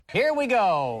Here we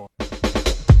go.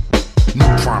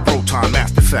 Neutron, proton,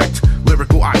 mass effect,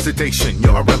 lyrical oxidation,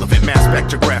 your irrelevant mass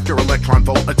spectrograph, your electron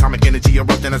volt, atomic energy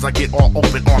erupting as I get all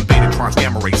open on betatrons,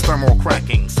 gamma rays, thermal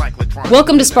cracking, cyclotrons.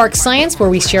 Welcome to Spark Science, where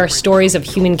we share stories of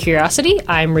human curiosity.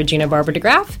 I'm Regina Barber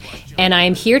DeGraff, and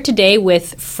I'm here today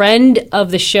with friend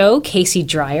of the show, Casey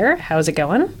Dreyer. How's it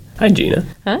going? Hi, Gina.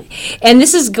 Hi. And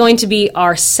this is going to be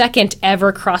our second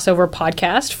ever crossover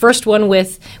podcast. First one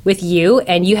with you,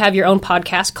 and you have your own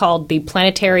podcast called the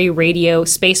Planetary Radio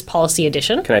Space Policy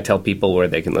Edition. Can I tell people where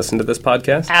they can listen to this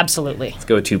podcast? Absolutely. Let's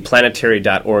go to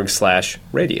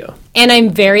planetary.org/radio. And I'm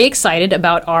very excited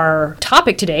about our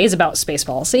topic today is about space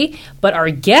policy, but our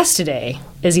guest today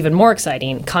is even more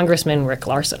exciting, Congressman Rick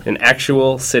Larsen. An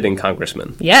actual sitting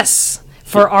congressman. Yes,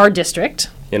 for our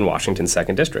district. In Washington's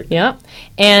 2nd District. Yeah.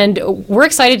 And we're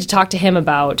excited to talk to him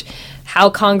about how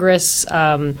Congress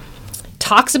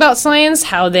talks about science,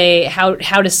 how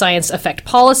does science affect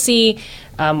policy,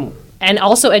 and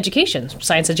also education,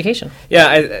 science education.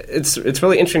 Yeah, it's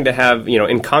really interesting to have,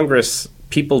 in Congress,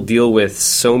 people deal with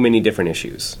so many different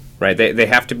issues, right? They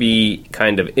have to be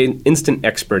kind of instant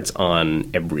experts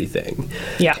on everything.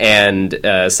 Yeah. And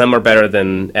some are better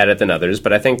at it than others,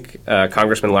 but I think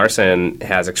Congressman Larsen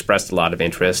has expressed a lot of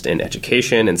interest in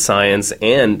education and science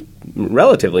and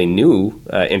relatively new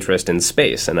interest in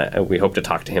space, and we hope to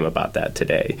talk to him about that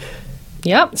today.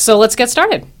 Yeah, so let's get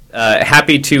started.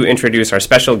 Happy to introduce our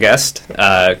special guest,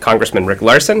 Congressman Rick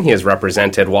Larsen. He has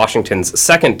represented Washington's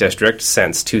 2nd District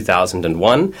since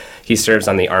 2001. He serves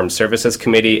on the Armed Services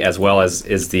Committee as well as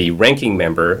is the ranking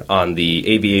member on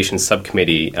the Aviation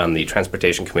Subcommittee on the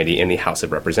Transportation Committee in the House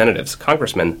of Representatives.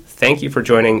 Congressman, thank you for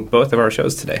joining both of our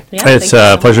shows today. Yeah, it's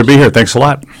a pleasure to be here. Thanks a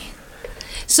lot.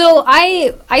 So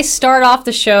I start off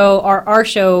the show, our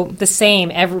show, the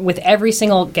same with every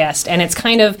single guest, and it's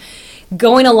kind of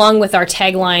going along with our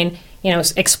tagline,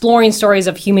 exploring stories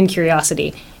of human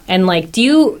curiosity. And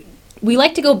we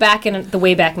like to go back in the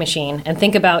Wayback Machine and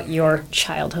think about your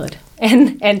childhood.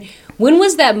 And when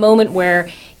was that moment where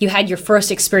you had your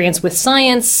first experience with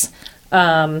science?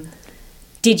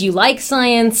 Did you like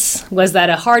science? Was that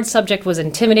a hard subject? Was it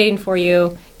intimidating for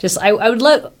you?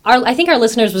 I think our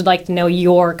listeners would like to know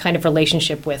your kind of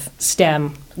relationship with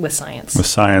STEM, with science. With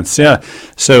science, yeah.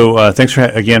 So thanks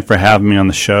for having me on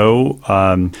the show.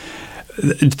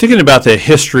 Thinking about the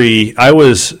history, I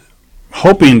was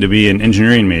hoping to be an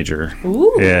engineering major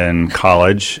in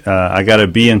college. I got a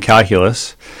B in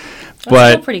calculus,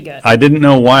 but still pretty good. I didn't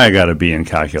know why I got a B in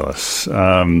calculus.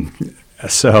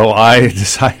 So I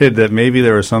decided that maybe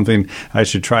there was something, I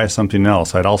should try something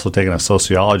else. I'd also taken a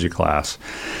sociology class.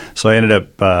 So I ended up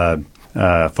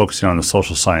focusing on the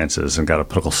social sciences and got a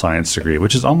political science degree,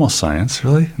 which is almost science,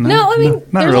 really? No, not there's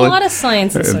really. A lot of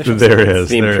science in social There science. is.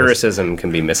 The empiricism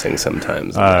can be missing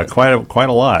sometimes. Quite a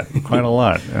lot.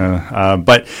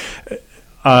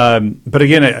 But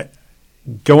again,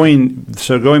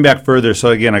 going back further, so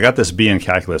again, I got this B in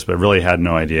calculus, but really had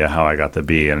no idea how I got the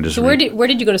B. And So where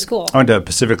did you go to school? I went to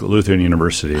Pacific Lutheran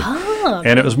University, okay.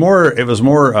 And it was more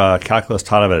calculus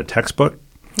taught out of a textbook,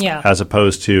 as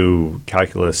opposed to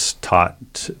calculus taught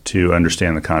to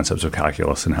understand the concepts of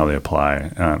calculus and how they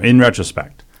apply. In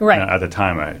retrospect, right? At the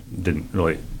time, I didn't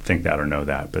really think that or know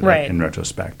that, but right. In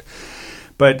retrospect,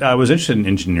 but I was interested in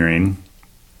engineering,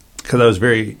 because I was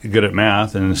very good at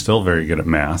math and still very good at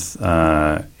math.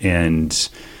 That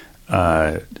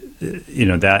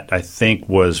I think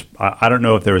was, I don't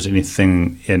know if there was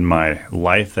anything in my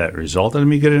life that resulted in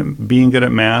me being good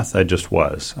at math. I just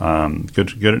was.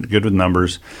 Good with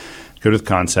numbers, good with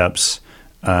concepts,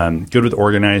 good with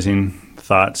organizing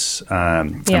thoughts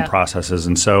and processes.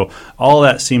 And so all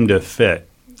that seemed to fit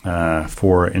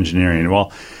for engineering.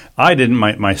 Well, I didn't.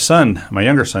 My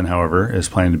younger son, however, is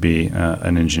planning to be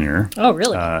an engineer. Oh,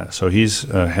 really? So he's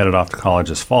headed off to college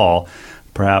this fall,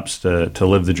 perhaps to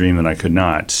live the dream that I could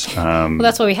not. Well,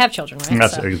 that's why we have children, right?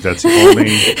 That's the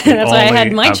only. That's why I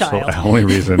had my child. The only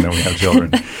reason that we have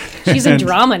children. She's in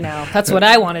drama now. That's what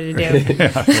I wanted to do.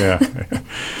 Yeah.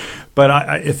 But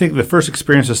I think the first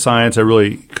experience with science, I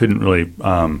really couldn't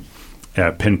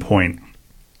pinpoint.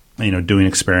 Doing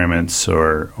experiments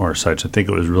or such. I think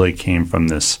it really came from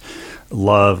this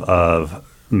love of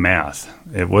math.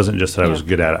 It wasn't just that I was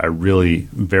good at it. I really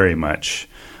very much,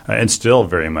 and still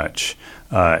very much,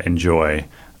 enjoy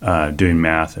doing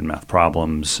math and math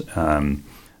problems. Even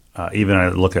I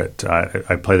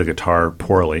play the guitar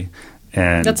poorly.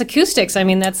 And that's acoustics. I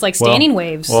mean, that's like standing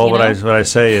waves. Well, what I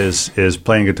say is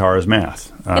playing guitar is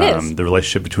math. It is. The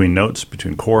relationship between notes,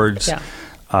 between chords. Yeah.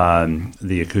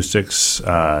 The acoustics,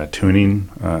 tuning,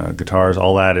 guitars,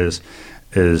 all that is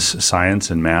is science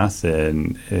and math,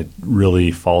 and it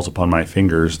really falls upon my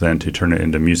fingers then to turn it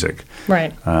into music,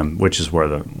 Right. which is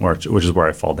where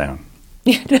I fall down.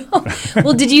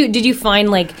 Well, did you find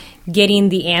like getting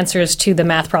the answers to the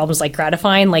math problems like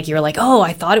gratifying? Like you're like, oh,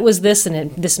 I thought it was this,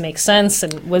 and this makes sense.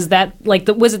 And was that like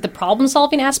was it the problem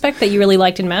solving aspect that you really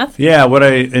liked in math? Yeah, what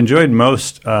I enjoyed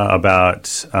most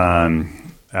about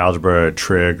algebra,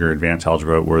 trig, or advanced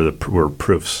algebra were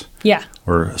proofs. Yeah.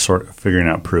 Or sort of figuring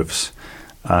out proofs.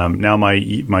 Now, my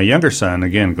younger son,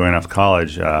 again, going off to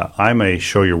college, I'm a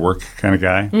show your work kind of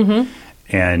guy. Mm-hmm.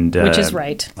 And, which is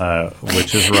right.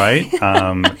 Which is right.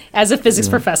 As a physics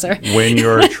professor. When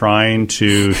you're trying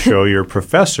to show your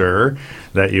professor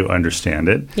that you understand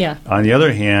it. Yeah. On the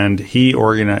other hand, he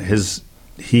organizes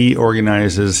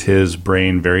his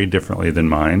brain very differently than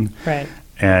mine. Right.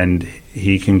 And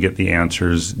he can get the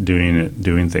answers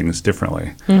doing things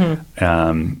differently.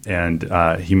 Mm-hmm.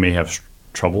 And he may have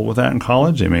trouble with that in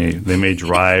college. They may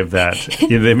drive that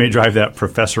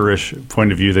professorish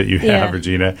point of view that you have,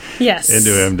 Regina,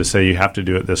 into him to say you have to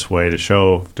do it this way to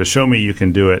show me you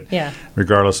can do it,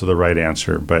 regardless of the right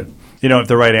answer. But if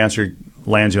the right answer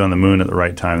lands you on the moon at the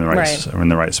right time, in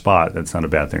the right spot, that's not a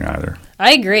bad thing either.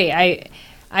 I agree.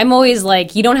 I'm always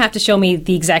like, you don't have to show me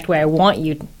the exact way I want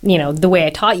you, the way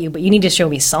I taught you, but you need to show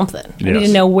me something. I need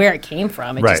to know where it came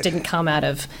from. It just didn't come out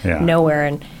of nowhere.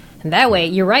 And that way,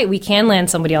 you're right, we can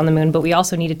land somebody on the moon, but we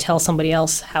also need to tell somebody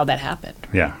else how that happened.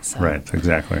 Yeah, right,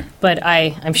 exactly. But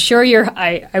I'm sure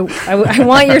I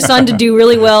want your son to do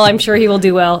really well. I'm sure he will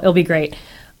do well. It'll be great.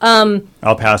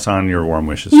 I'll pass on your warm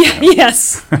wishes.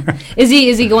 Yes. Is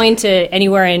he going to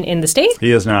anywhere in the state?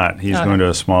 He is not. He's going to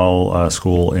a small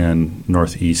school in the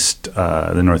northeast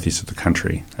of the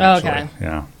country. Actually. Okay.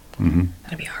 Yeah. Mm-hmm.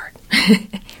 That'd be hard.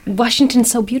 Washington's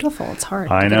so beautiful. It's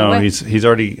hard. I know. He's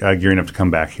already gearing up to come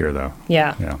back here, though.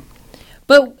 Yeah. Yeah.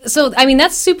 But so, I mean,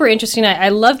 that's super interesting. I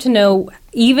love to know,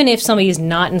 even if somebody is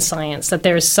not in science, that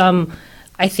there's some,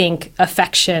 I think,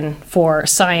 affection for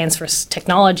science, for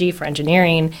technology, for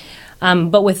engineering.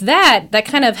 But with that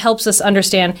kind of helps us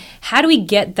understand, how do we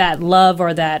get that love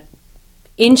or that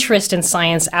interest in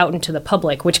science out into the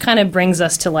public, which kind of brings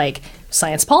us to like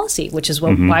science policy, which is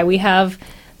why we have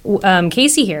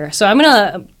Casey here. So I'm going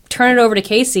to turn it over to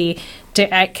Casey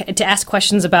to ask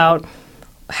questions about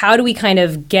how do we kind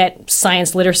of get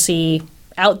science literacy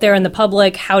out there in the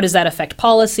public? How does that affect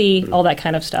policy? All that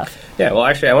kind of stuff. Yeah, well,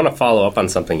 actually, I want to follow up on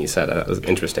something you said. That was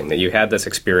interesting, that you had this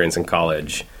experience in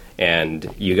college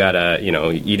and you got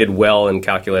you did well in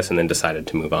calculus and then decided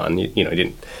to move on. You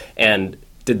didn't. And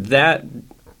did that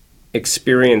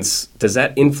experience, does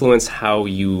that influence how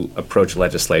you approach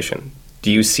legislation?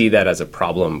 Do you see that as a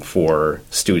problem for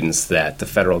students that the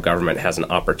federal government has an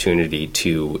opportunity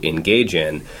to engage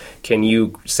in? Can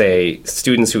you say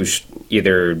students who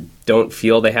either don't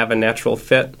feel they have a natural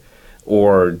fit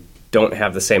or don't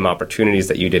have the same opportunities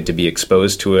that you did to be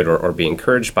exposed to it or be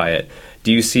encouraged by it,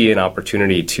 do you see an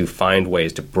opportunity to find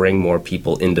ways to bring more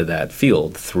people into that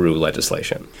field through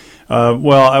legislation?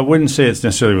 Well, I wouldn't say it's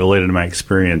necessarily related to my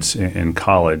experience in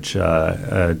college.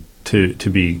 To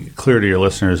be clear to your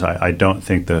listeners, I don't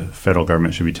think the federal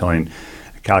government should be telling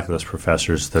calculus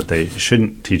professors that they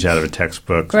shouldn't teach out of a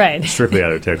textbook, strictly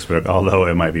out of a textbook, although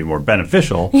it might be more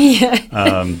beneficial.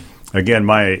 Again,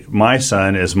 my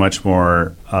son is much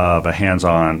more of a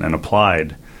hands-on and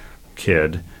applied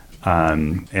kid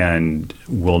and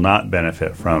will not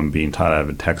benefit from being taught out of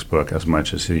a textbook as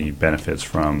much as he benefits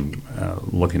from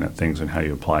looking at things and how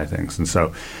you apply things. And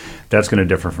so that's going to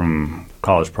differ from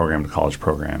college program to college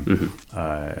program,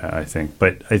 I think.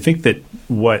 But I think that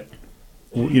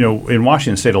in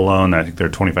Washington State alone, I think there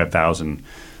are 25,000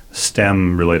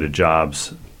 STEM-related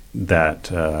jobs that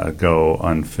go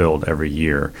unfilled every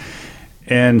year.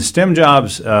 And STEM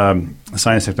jobs,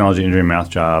 science, technology, engineering, math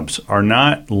jobs, are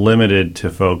not limited to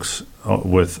folks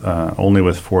with only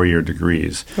with 4-year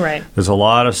degrees. Right. There's a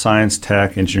lot of science,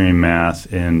 tech, engineering,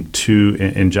 math in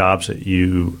jobs that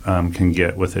you can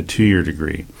get with a 2-year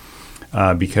degree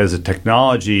because the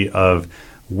technology of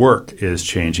work is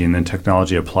changing, and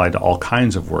technology applied to all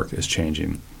kinds of work is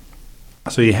changing.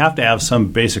 So you have to have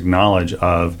some basic knowledge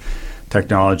of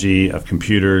technology, of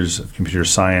computers, of computer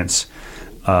science,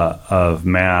 of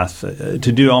math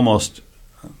to do almost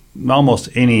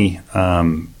any,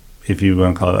 if you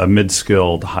want to call it a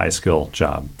mid-skilled, high-skill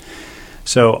job.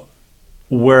 So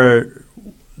where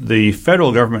the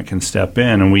federal government can step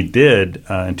in, and we did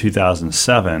in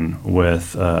 2007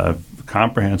 with a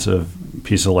comprehensive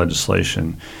piece of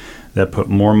legislation that put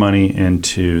more money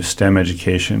into STEM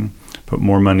education, put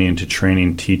more money into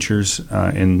training teachers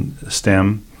in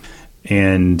STEM,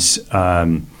 and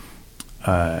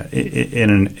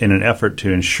in an effort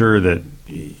to ensure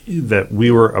that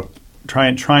we were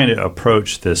trying to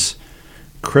approach this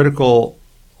critical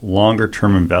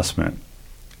longer-term investment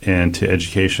into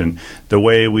education the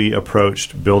way we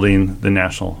approached building the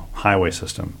national highway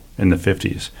system in the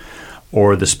 50s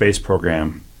or the space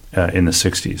program in the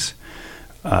 60s.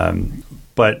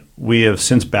 But we have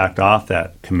since backed off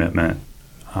that commitment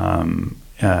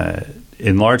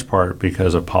in large part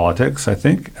because of politics, I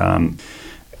think.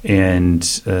 And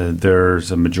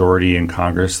there's a majority in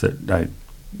Congress that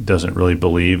doesn't really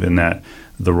believe in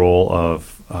the role of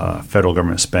federal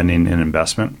government spending and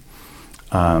investment,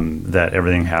 that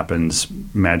everything happens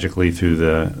magically through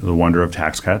the wonder of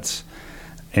tax cuts.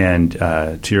 And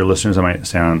to your listeners, I might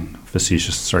sound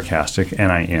facetious and sarcastic,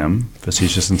 and I am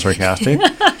facetious and sarcastic.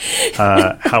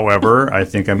 However, I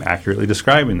think I'm accurately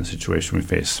describing the situation we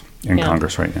face in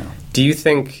Congress right now. Do you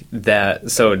think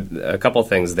that, so a couple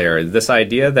things there, this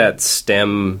idea that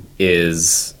STEM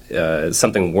is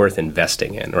something worth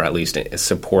investing in, or at least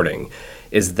supporting,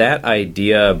 is that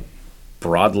idea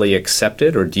broadly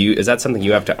accepted, or is that something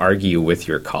you have to argue with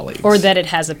your colleagues? Or that it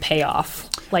has a payoff,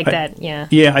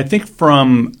 Yeah, I think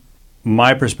from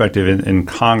my perspective in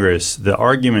Congress, the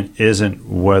argument isn't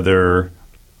whether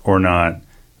or not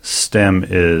STEM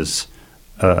is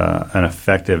an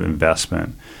effective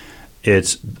investment.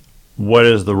 It's what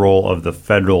is the role of the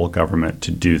federal government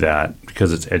to do that,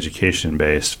 because it's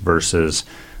education-based, versus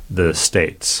the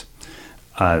states.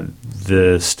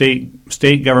 The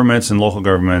state governments and local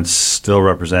governments still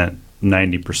represent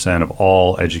 90% of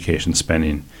all education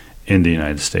spending in the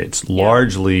United States. Yeah.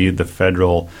 Largely, the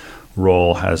federal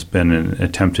role has been an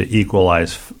attempt to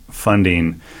equalize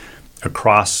funding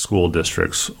across school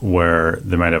districts where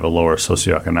they might have a lower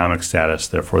socioeconomic status,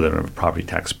 therefore they don't have a property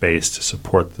tax base to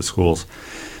support the schools.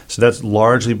 So that's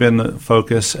largely been the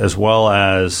focus, as well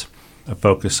as a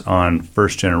focus on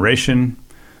first-generation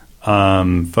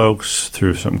folks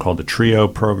through something called the TRIO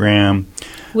program.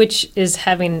 Which is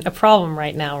having a problem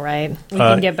right now, right? We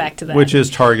can get back to that. Which is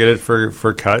targeted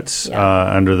for cuts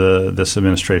under this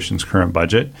administration's current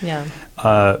budget. Yeah.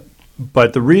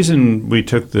 But the reason we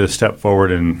took the step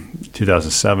forward in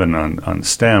 2007 on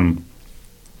STEM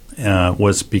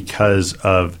was because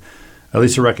of at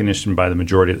least a recognition by the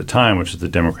majority at the time, which is the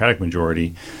Democratic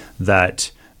majority,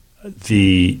 that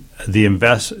the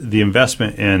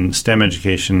investment in STEM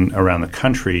education around the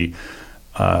country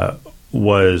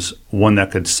was one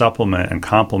that could supplement and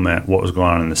complement what was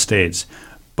going on in the states.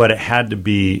 But it had to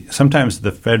be, sometimes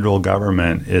the federal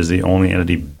government is the only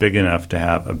entity big enough to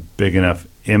have a big enough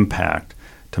impact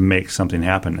to make something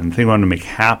happen. And the thing we wanted to make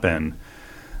happen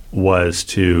was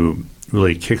to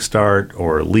really kickstart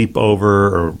or leap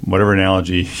over, or whatever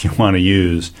analogy you want to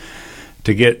use,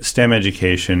 to get STEM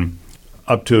education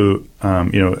up to,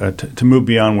 to move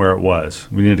beyond where it was.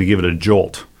 We needed to give it a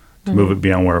jolt to move it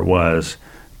beyond where it was,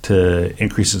 to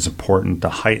increase its importance, to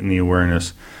heighten the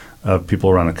awareness of people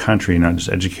around the country, not just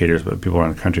educators, but people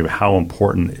around the country, of how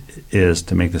important it is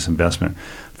to make this investment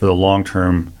for the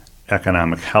long-term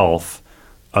economic health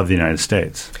of the United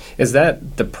States. Is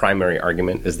that the primary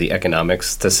argument, is the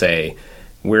economics, to say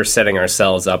we're setting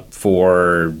ourselves up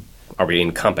for, are we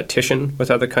in competition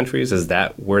with other countries? Is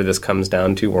that where this comes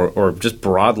down to? Or just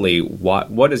broadly,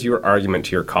 what is your argument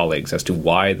to your colleagues as to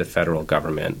why the federal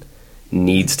government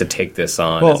needs to take this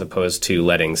on as opposed to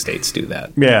letting states do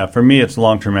that? Yeah, for me, it's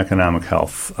long-term economic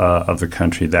health of the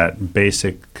country, that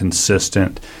basic,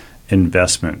 consistent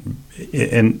investment.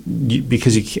 And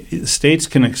because states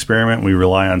can experiment, we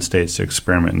rely on states to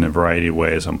experiment in a variety of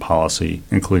ways on policy,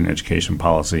 including education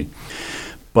policy.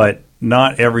 But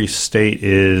not every state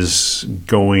is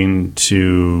going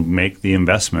to make the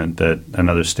investment that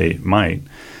another state might.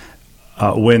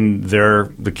 When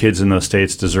the kids in those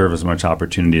states deserve as much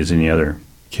opportunity as any other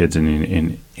kids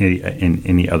in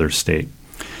any other state.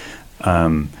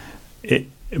 But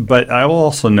I will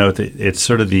also note that it's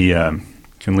sort of the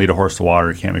can lead a horse to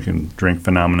water, can't make him drink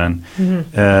phenomenon.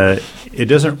 Mm-hmm. It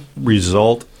doesn't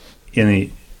result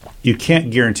in you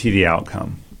can't guarantee the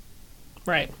outcome,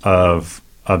 right, of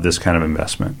this kind of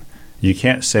investment. You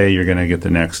can't say you're going to get the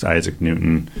next Isaac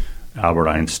Newton, Albert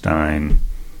Einstein,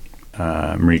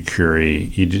 Marie Curie.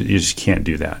 You just can't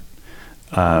do that.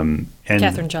 And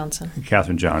Katherine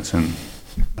Johnson,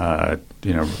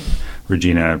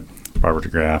 Regina, Barbara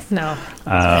DeGraff. No,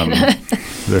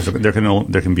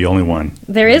 there can be only one.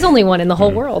 There is only one in the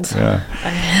whole world.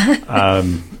 Yeah.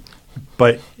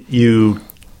 But you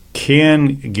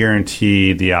can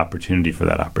guarantee the opportunity for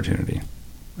that opportunity,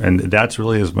 and that's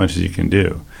really as much as you can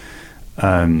do.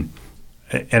 And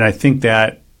I think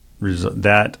that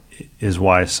is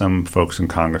why some folks in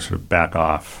Congress sort of back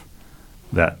off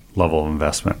that level of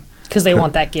investment. Because they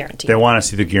want that guarantee. They want to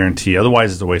see the guarantee.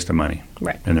 Otherwise, it's a waste of money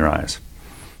in their eyes.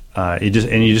 You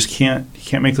just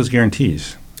can't make those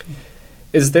guarantees.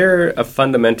 Is there a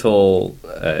fundamental?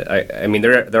 I mean,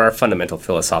 there are fundamental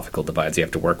philosophical divides you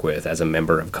have to work with as a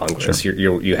member of Congress. Sure.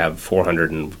 You have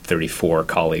 434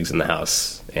 colleagues in the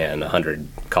House and 100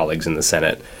 colleagues in the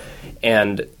Senate,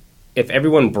 and if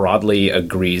everyone broadly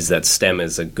agrees that STEM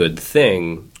is a good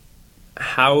thing,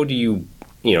 how do you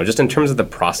just in terms of the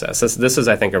process, this is,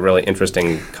 I think, a really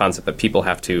interesting concept that people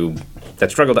that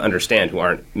struggle to understand who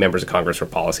aren't members of Congress or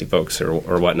policy folks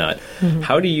or whatnot. Mm-hmm.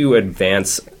 How do you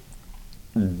advance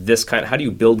how do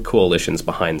you build coalitions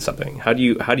behind something? How do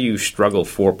you struggle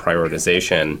for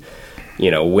prioritization,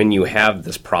 when you have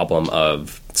this problem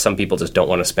of some people just don't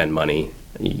want to spend money?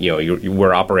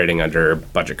 We're operating under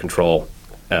budget control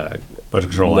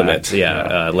limits,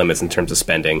 limits in terms of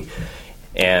spending.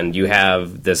 And you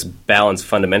have this balance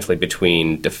fundamentally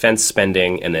between defense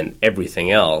spending and then everything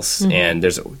else. Mm-hmm. And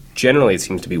there's generally, it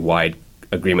seems to be wide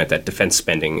agreement that defense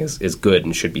spending is good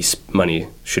and money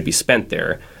should be spent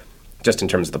there, just in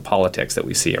terms of the politics that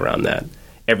we see around that.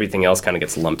 Everything else kind of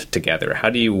gets lumped together. How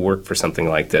do you work for something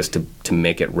like this to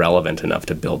make it relevant enough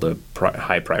to build a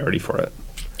high priority for it?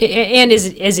 And is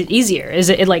it easier? Is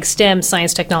it like STEM,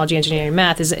 science, technology, engineering,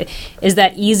 math? Is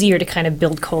that easier to kind of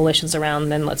build coalitions around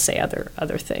than, let's say,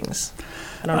 other things?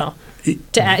 I don't know.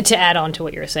 To add on to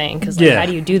what you're saying, because how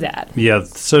do you do that? Yeah.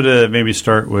 So to maybe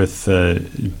start with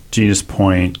Gina's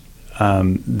point,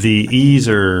 the ease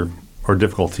or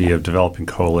difficulty of developing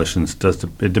coalitions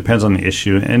it depends on the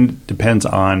issue and depends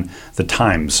on the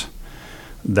times.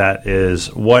 That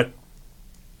is what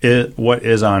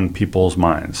is on people's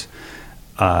minds.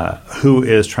 Who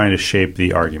is trying to shape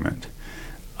the argument?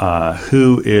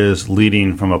 Who is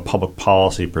leading from a public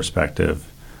policy perspective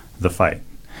the fight?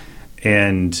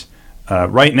 And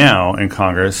right now in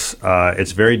Congress,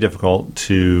 it's very difficult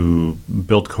to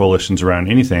build coalitions around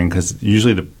anything because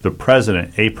usually the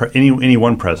president, any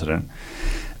one president,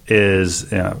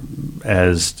 is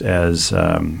as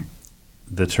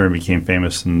the term became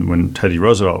famous when Teddy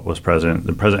Roosevelt was president.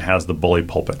 The president has the bully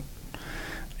pulpit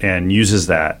and uses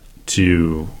that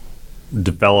to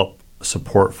develop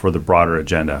support for the broader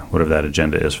agenda, whatever that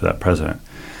agenda is for that president.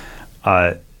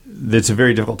 It's a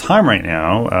very difficult time right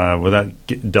now without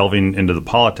delving into the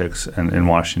politics in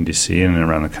Washington, D.C. and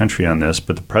around the country on this,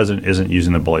 but the president isn't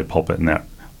using the bully pulpit in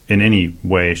any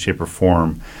way, shape, or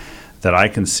form that I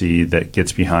can see that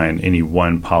gets behind any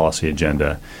one policy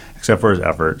agenda, except for his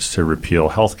efforts to repeal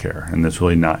health care, and there's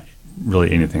really not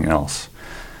really anything else.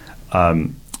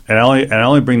 And I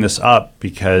only bring this up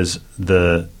because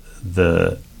the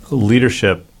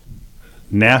leadership,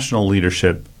 national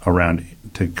leadership around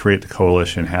to create the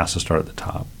coalition has to start at the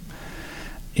top,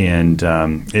 and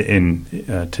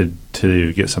to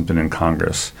get something in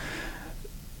Congress,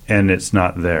 and it's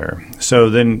not there. So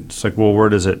then it's like, well, where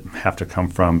does it have to come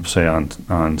from? Say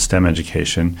on STEM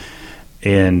education,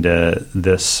 and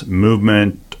this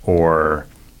movement or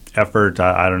effort.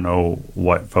 I don't know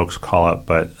what folks call it,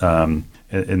 but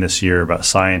in this year about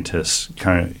scientists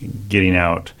kind of getting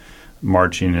out,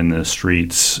 marching in the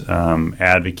streets,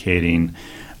 advocating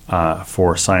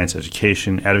for science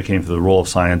education, advocating for the role of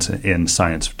science in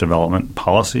science development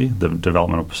policy, the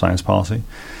development of science policy,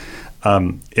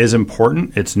 is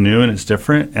important. It's new and it's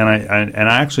different. And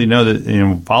I actually know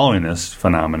that following this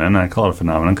phenomenon, I call it a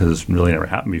phenomenon because it's really never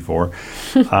happened before.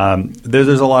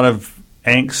 There's a lot of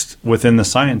angst within the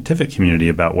scientific community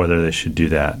about whether they should do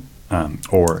that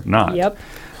or not. Yep.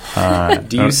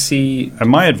 Do you see? And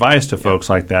my advice to folks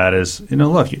like that is,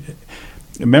 look,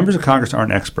 members of Congress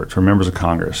aren't experts. We're members of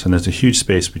Congress, and there's a huge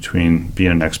space between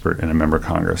being an expert and a member of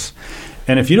Congress.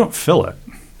 And if you don't fill it,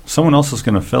 someone else is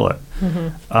going to fill it.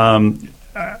 Mm-hmm.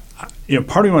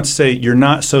 Part of me wants to say you're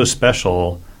not so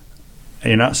special,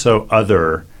 you're not so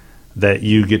other that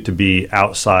you get to be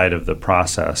outside of the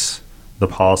process, the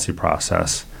policy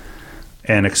process,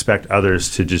 and expect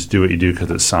others to just do what you do because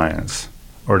it's science,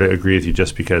 or to agree with you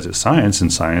just because it's science,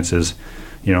 and science is,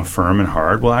 firm and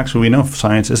hard. Well, actually, we know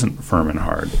science isn't firm and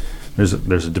hard. There's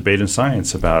a debate in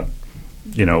science about,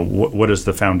 what is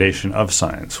the foundation of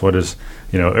science? What is,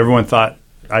 everyone thought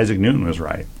Isaac Newton was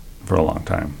right for a long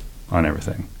time on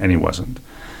everything, and he wasn't.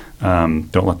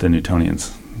 Don't let the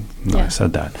Newtonians know I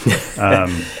said that.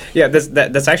 Yeah,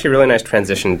 that's actually a really nice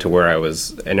transition to where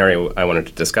an area I wanted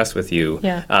to discuss with you.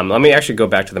 Yeah. Let me actually go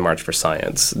back to the March for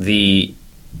Science.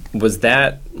 Was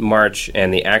that march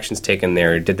and the actions taken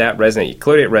there, did that resonate?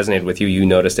 Clearly it resonated with you. You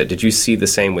noticed it. Did you see the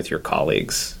same with your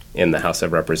colleagues? in the House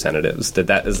of Representatives.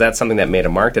 Is that something that made a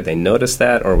mark? Did they notice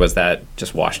that, or was that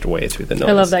just washed away through the noise?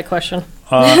 I love that question.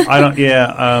 I don't.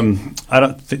 Yeah, I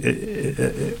don't.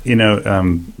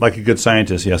 Like a good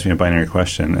scientist, you ask me a binary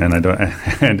question, and I don't.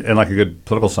 And like a good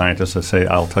political scientist, I say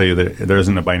I'll tell you that there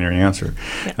isn't a binary answer.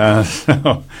 Yeah.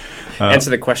 Answer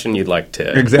the question you'd like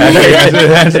to. Exactly.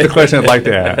 Answer the question I'd like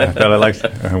to ask.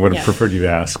 I would have preferred you to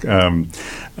ask.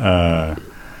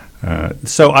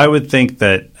 So I would think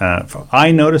that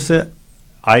I notice it.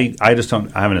 I just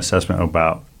don't. I have an assessment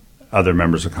about other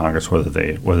members of Congress whether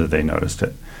they noticed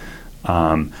it.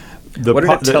 What did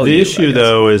it tell the you, issue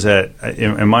though is that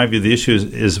in my view the issue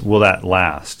is will that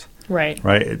last? Right.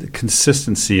 Right.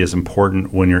 Consistency is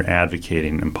important when you're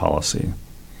advocating in policy,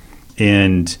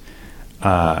 and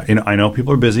I know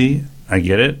people are busy. I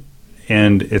get it,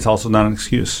 and it's also not an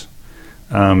excuse.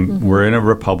 We're in a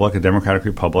republic, a democratic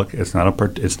republic. It's not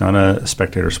a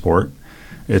spectator sport.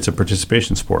 It's a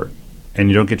participation sport, and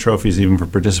you don't get trophies even for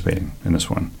participating in this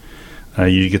one.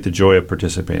 You get the joy of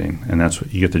participating, and that's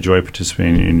what you get, the joy of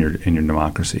participating in your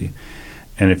democracy.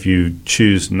 And if you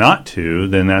choose not to,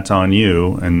 then that's on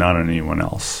you and not on anyone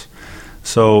else.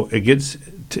 So it gets.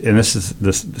 And this is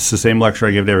the same lecture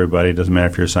I give to everybody. It doesn't matter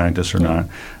if you're a scientist or not.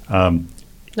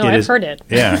 I've heard it.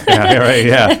 Yeah, right.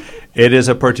 Yeah, it is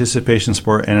a participation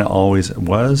sport, and it always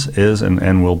was, is,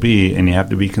 and will be. And you have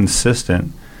to be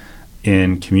consistent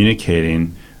in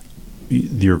communicating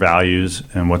your values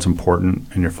and what's important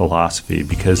and your philosophy,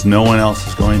 because no one else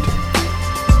is going to.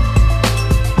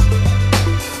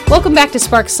 Welcome back to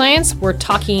Spark Science. We're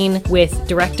talking with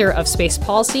Director of Space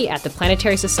Policy at the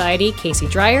Planetary Society, Casey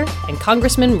Dreyer, and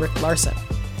Congressman Rick Larsen.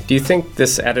 Do you think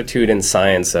this attitude in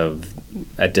science of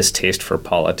a distaste for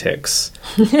politics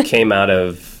came out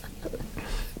of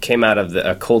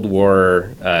a Cold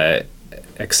War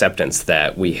acceptance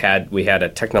that we had a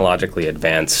technologically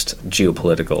advanced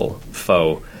geopolitical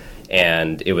foe,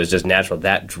 and it was just natural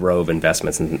that drove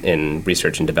investments in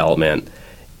research and development?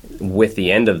 With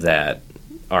the end of that,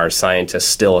 are scientists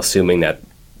still assuming that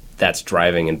that's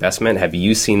driving investment? Have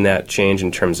you seen that change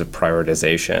in terms of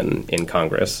prioritization in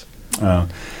Congress?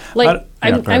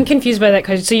 I'm confused by that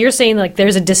question. So you're saying like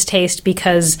there's a distaste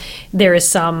because there is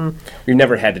some... You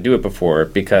never had to do it before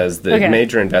because the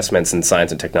major investments in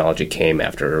science and technology came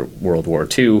after World War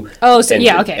II. Oh, so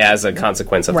okay. As a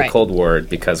consequence of the Cold War,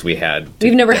 because we've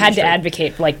never had to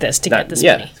advocate like this to get this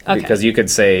money. Okay. Because you could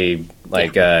say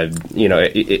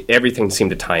everything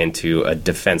seemed to tie into a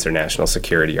defense or national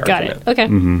security argument. Got it. Okay.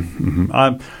 Mm-hmm,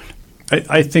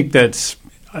 mm-hmm. I think that's...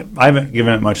 I haven't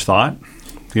given it much thought.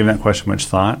 Given that question much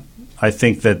thought. I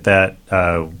think that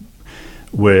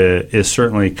could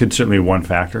certainly be one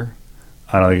factor.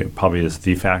 I don't think it probably is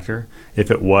the factor.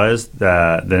 If it was,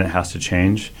 then it has to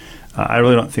change. I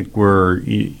really don't think we're.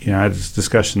 I had this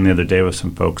discussion the other day with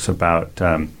some folks about.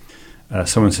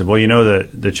 Someone said, "Well,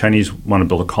 the Chinese want to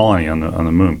build a colony on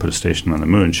the moon, put a station on the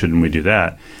moon. Shouldn't we do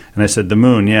that?" And I said, "The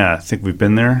moon, yeah, I think we've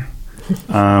been there.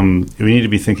 We need to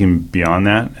be thinking beyond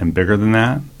that and bigger than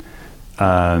that."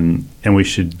 And we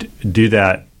should do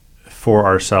that for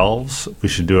ourselves. We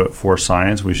should do it for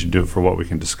science. We should do it for what we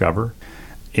can discover.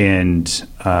 And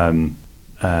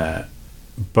but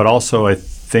also, I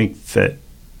think that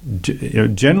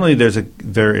generally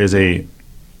there is a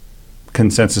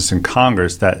consensus in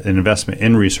Congress that an investment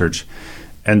in research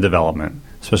and development,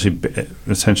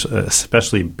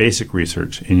 especially basic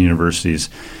research in universities,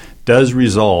 does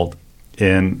result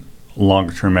in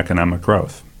longer-term economic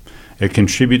growth. It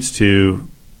contributes to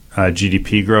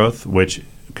GDP growth, which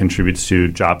contributes to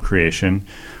job creation,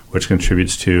 which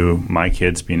contributes to my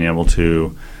kids being able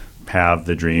to have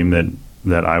the dream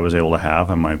that I was able to have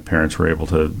and my parents were able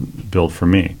to build for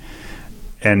me.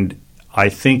 And I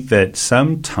think that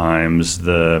sometimes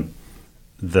the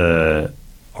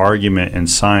argument in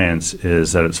science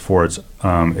is that it's for its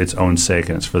own sake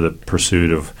and it's for the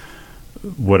pursuit of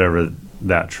whatever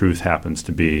that truth happens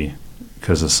to be,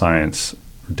 because the science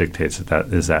dictates that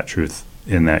is that truth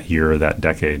in that year or that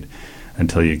decade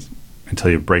until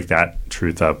you break that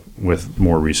truth up with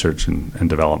more research and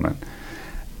development.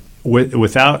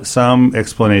 Without some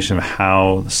explanation of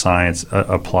how science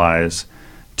applies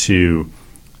to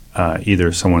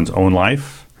either someone's own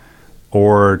life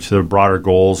or to the broader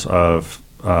goals of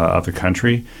the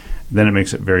country, then it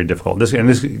makes it very difficult. This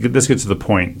gets to the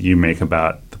point you make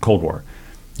about the Cold War.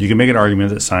 You can make an argument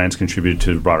that science contributed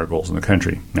to the broader goals in the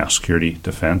country, national security,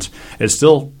 defense. It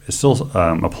still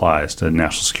applies to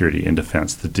national security and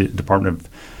defense. The Department of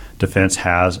Defense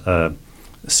has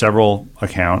several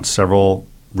accounts, several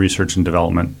research and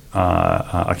development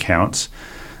accounts.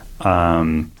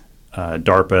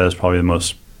 DARPA is probably the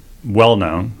most well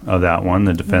known of that one,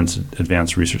 the Defense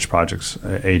Advanced Research Projects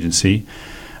Agency,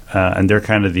 and they're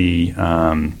kind of the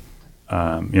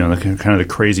the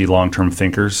crazy long-term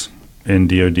thinkers in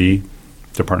DoD,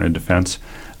 Department of Defense.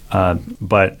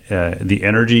 But the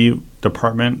Energy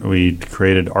Department, we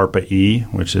created ARPA-E,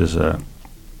 which is a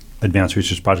Advanced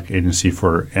Research Project Agency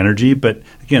for energy. But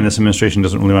again, this administration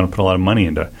doesn't really want to put a lot of money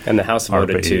into And the House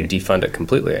voted ARPA-E. to defund it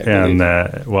completely, I And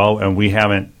believe. and we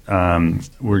haven't.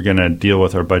 We're going to deal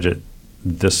with our budget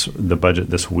the budget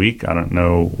this week. I don't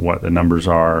know what the numbers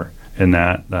are in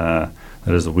that. That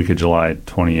is the week of July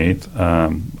 28th.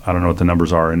 I don't know what the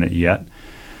numbers are in it yet.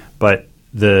 But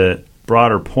the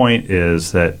broader point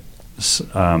is that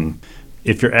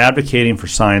if you're advocating for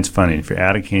science funding, if you're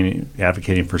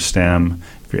advocating for STEM,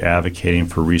 if you're advocating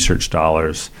for research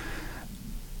dollars,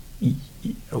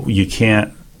 you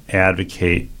can't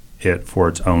advocate it for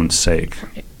its own sake.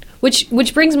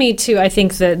 Which brings me to, I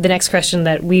think, the next question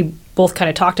that we both kind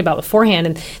of talked about beforehand,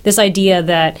 and this idea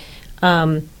that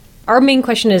our main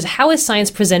question is, how is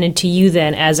science presented to you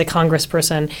then as a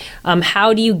congressperson?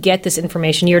 How do you get this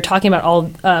information? You're talking about all,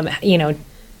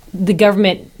 the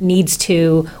government needs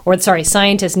to,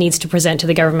 scientists needs to present to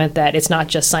the government that it's not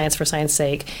just science for science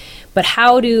sake. But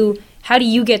how do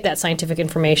you get that scientific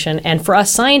information? And for us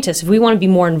scientists, if we want to be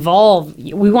more involved,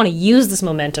 we want to use this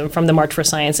momentum from the March for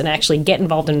Science and actually get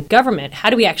involved in government. How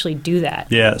do we actually do that?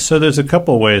 Yeah, so there's a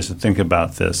couple of ways to think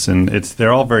about this, and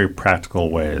they're all very practical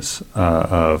ways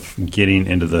of getting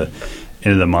into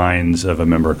the minds of a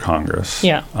member of Congress.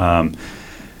 Yeah.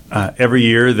 Every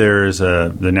year,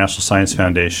 the National Science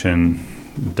Foundation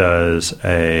does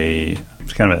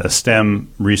it's kind of a STEM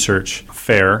research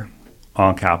fair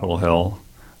on Capitol Hill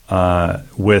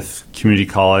with community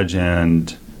college and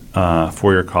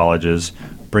four-year colleges,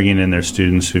 bringing in their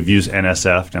students who've used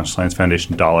NSF, National Science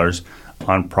Foundation dollars,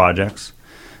 on projects.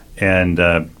 And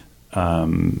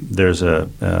there's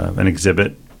an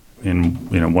exhibit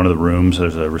in one of the rooms.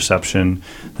 There's a reception.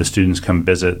 The students come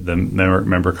visit the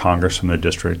member of Congress from their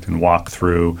district and walk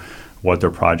through what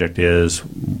their project is,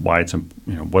 why it's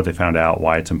what they found out,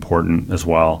 why it's important as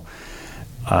well.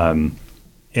 So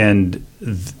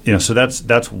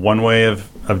that's one way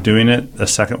of doing it. A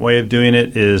second way of doing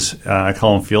it is I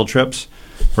call them field trips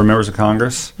for members of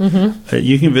Congress. Mm-hmm.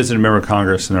 You can visit a member of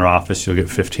Congress in their office. You'll get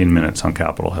 15 minutes on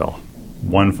Capitol Hill.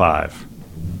 15.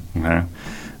 Okay.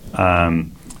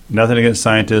 Nothing against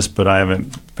scientists, but I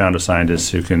haven't found a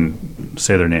scientist who can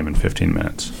say their name in 15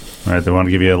 minutes. Right? They want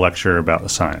to give you a lecture about the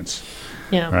science.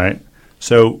 Yeah. Right.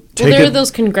 So there are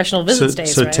those congressional visits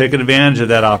days. So right? take advantage of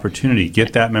that opportunity.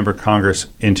 Get that member of Congress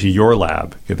into your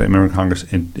lab. Get that member of Congress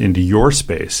into your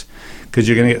space, because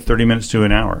you're going to get 30 minutes to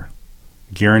an hour,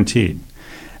 guaranteed,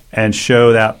 and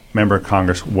show that member of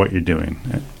Congress what you're doing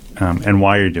and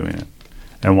why you're doing it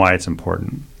and why it's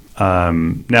important.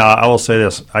 Now, I will say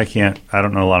this: I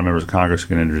don't know a lot of members of Congress who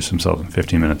can introduce themselves in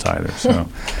 15 minutes either. So,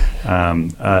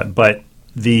 but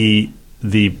the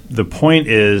point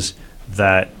is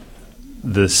that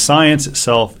the science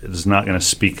itself is not going to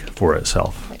speak for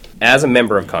itself. As a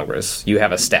member of Congress, you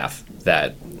have a staff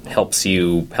that helps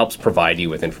provide you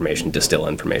with information, distill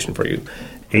information for you.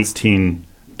 18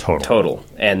 total.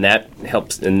 And that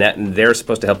helps, and they're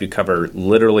supposed to help you cover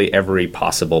literally every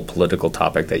possible political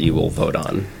topic that you will vote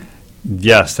on.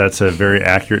 Yes, that's a very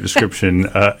accurate description.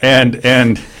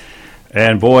 And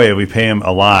boy, we pay them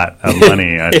a lot of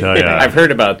money, I tell you. I've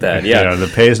heard about that, yeah. The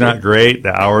pay is not great.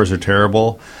 The hours are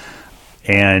terrible.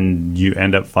 And you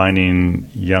end up finding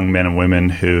young men and women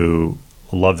who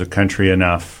love the country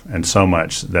enough and so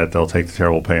much that they'll take the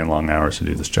terrible pay and long hours to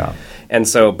do this job. And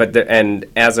so, and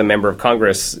as a member of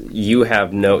Congress, you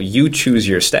choose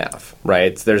your staff,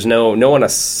 right? There's no one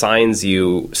assigns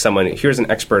you someone. Here's an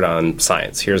expert on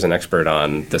science. Here's an expert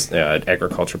on this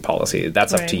agriculture policy.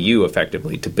 That's up to you,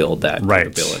 effectively, to build that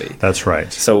capability. That's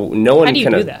right. So no one. How do you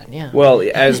do that? Yeah. Well,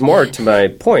 as more to my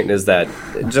point is that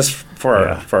just for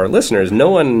our listeners,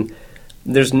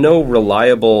 there's no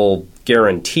reliable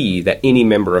guarantee that any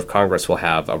member of Congress will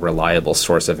have a reliable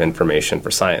source of information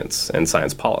for science and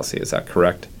science policy. Is that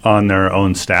correct? On their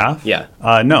own staff? Yeah.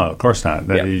 No, of course not.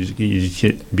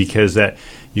 Because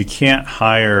you can't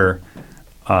hire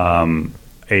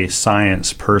a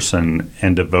science person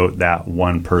and devote that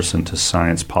one person to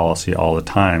science policy all the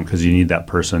time, because you need that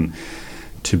person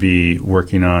to be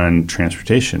working on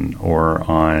transportation or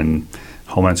on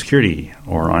Homeland Security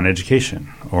or on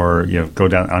education, or go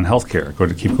down on healthcare.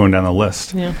 Keep going down the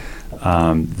list. Yeah.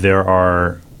 There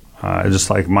are just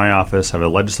like my office, I have a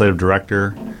legislative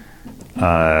director,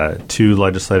 3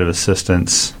 legislative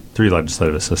assistants,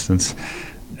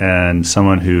 and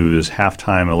someone who is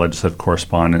half-time a legislative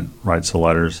correspondent, writes the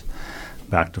letters.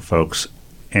 back to folks,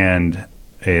 and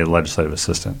a legislative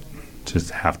assistant,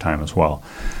 just half-time as well,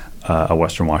 a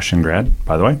Western Washington grad,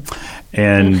 by the way.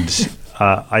 And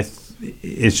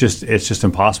it's just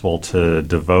impossible to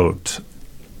devote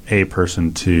a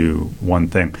person to one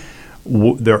thing.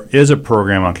 There is a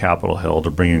program on Capitol Hill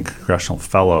to bring in congressional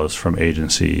fellows from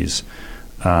agencies,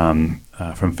 from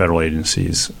federal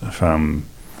agencies, from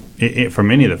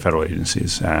any of the federal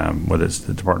agencies, whether it's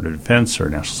the Department of Defense or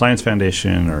National Science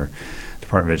Foundation or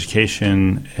Department of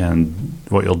Education. And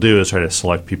what you'll do is try to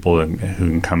select people who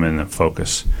can come in and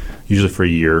focus, usually for a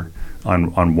year,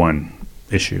 on one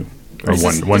issue or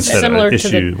one set of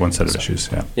issues.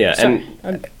 Yeah, sorry.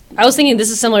 and I was thinking this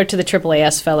is similar to the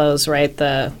AAAS fellows, right?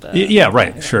 Yeah,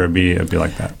 right. Sure, it'd be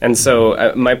like that. And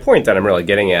so my point that I'm really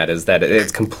getting at is that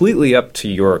it's completely up to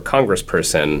your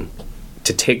congressperson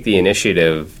to take the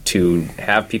initiative to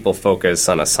have people focus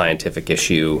on a scientific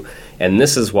issue. And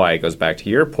this is why it goes back to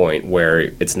your point where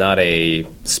it's not a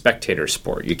spectator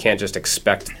sport. You can't just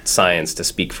expect science to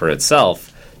speak for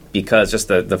itself, because just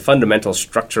the fundamental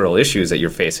structural issues that you're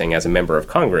facing as a member of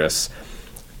Congress,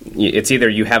 it's either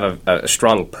you have a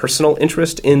strong personal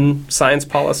interest in science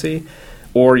policy,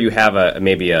 or you have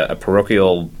maybe a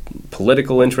parochial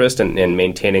political interest in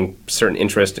maintaining certain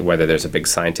interest, whether there's a big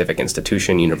scientific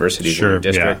institution, universities in your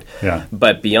district. Yeah.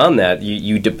 But beyond that,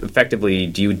 you effectively,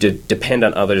 do you depend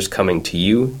on others coming to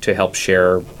you to help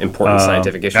share important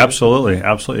scientific issues?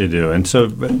 Absolutely do. And so,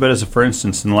 but as for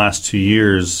instance, in the last 2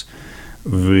 years,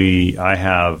 I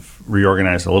have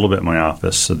reorganized a little bit my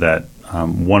office so that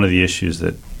one of the issues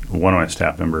that one of my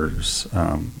staff members,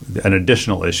 an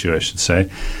additional issue, I should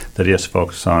say, that he has to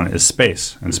focus on is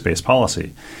space and space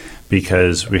policy,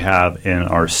 because we have in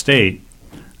our state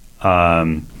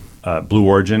Blue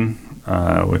Origin,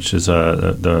 which is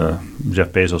the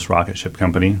Jeff Bezos rocket ship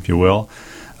company, if you will.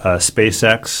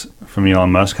 SpaceX from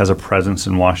Elon Musk has a presence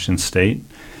in Washington State.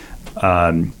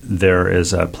 There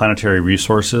is Planetary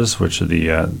Resources, which are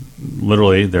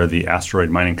they're the asteroid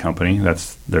mining company.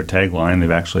 That's their tagline. They've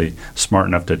actually smart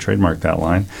enough to trademark that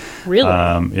line. Really?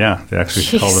 Yeah, they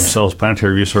actually call themselves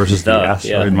Planetary Resources, the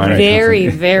asteroid mining company. Very,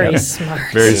 very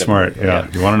smart. Very smart. Yeah.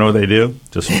 You want to know what they do?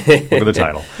 Just look at the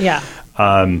title. Yeah.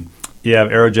 You have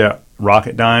Aerojet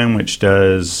Rocketdyne, which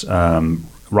does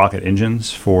rocket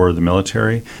engines for the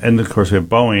military, and of course we have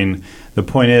Boeing. The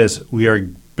point is, we are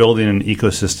building an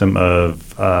ecosystem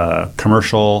of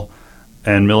commercial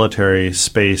and military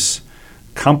space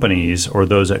companies, or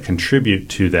those that contribute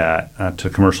to that, to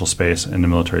commercial space and the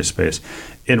military space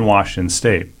in Washington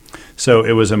State. So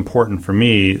it was important for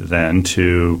me then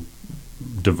to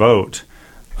devote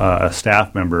a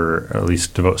staff member, or at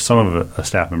least devote some of a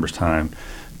staff member's time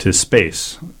to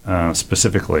space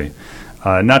specifically.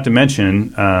 Not to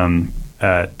mention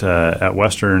at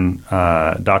Western,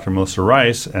 Dr. Melissa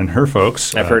Rice and her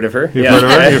folks. I've heard of her. You've heard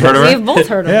of her? You've heard of her? We've both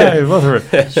heard of her. Yeah, you've both heard of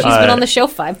her. She's been on the show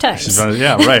 5 times.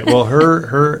 Right. Well,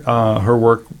 her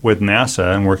work with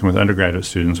NASA and working with undergraduate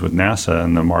students with NASA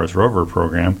and the Mars Rover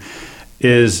program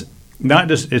is not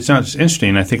just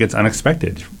interesting. I think it's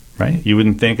unexpected, right? You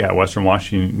wouldn't think at Western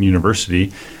Washington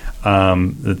University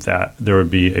that there would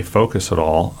be a focus at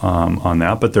all on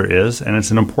that, but there is, and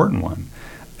it's an important one.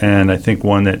 And I think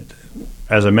one that,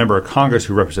 as a member of Congress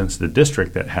who represents the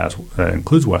district that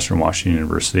includes Western Washington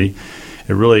University,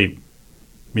 it really,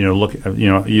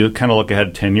 you kind of look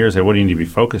ahead 10 years at what do you need to be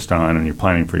focused on, and you're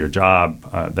planning for your job,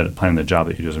 planning the job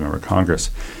that you do as a member of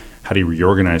Congress. How do you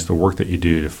reorganize the work that you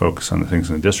do to focus on the things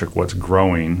in the district? What's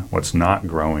growing? What's not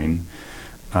growing?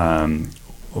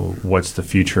 What's the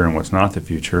future and what's not the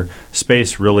future?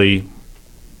 Space really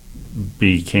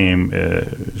became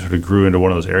sort of grew into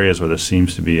one of those areas where there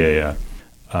seems to be a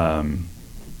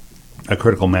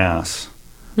critical mass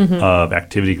of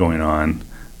activity going on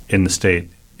in the state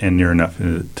and near enough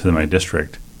to my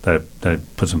district that I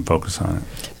put some focus on it.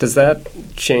 Does that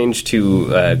change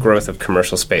to growth of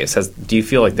commercial space? Do you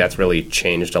feel like that's really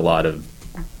changed a lot of,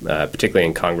 particularly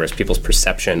in Congress, people's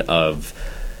perception of,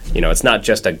 it's not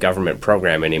just a government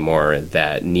program anymore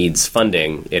that needs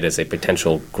funding. It is a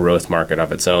potential growth market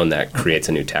of its own that creates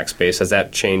a new tax base. Has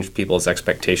that changed people's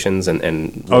expectations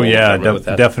and Oh, yeah,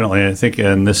 definitely. I think,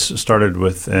 and this started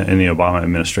with in the Obama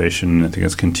administration. I think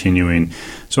it's continuing.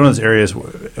 It's one of those areas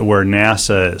where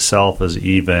NASA itself has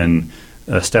even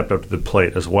stepped up to the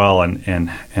plate as well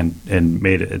and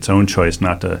made its own choice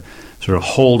not to sort of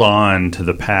hold on to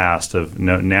the past of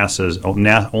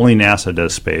only NASA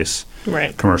does space,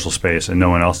 right, commercial space, and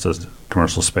no one else does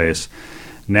commercial space.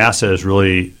 NASA has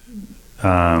really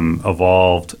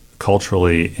evolved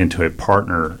culturally into a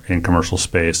partner in commercial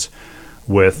space,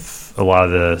 with a lot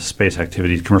of the space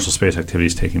activities, commercial space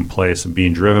activities taking place and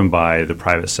being driven by the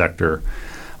private sector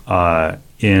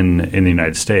in the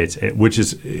United States, which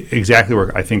is exactly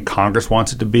where I think Congress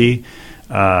wants it to be.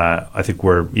 I think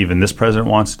where even this president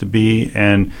wants it to be,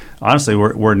 and honestly,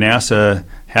 where NASA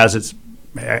has its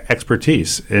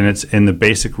expertise, and it's in the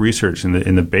basic research,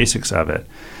 in the basics of it,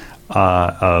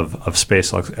 of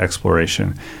space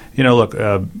exploration. Look,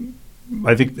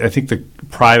 I think the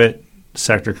private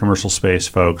sector commercial space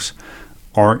folks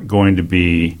aren't going to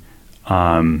be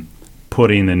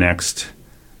putting the next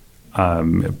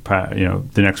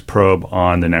the next probe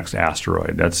on the next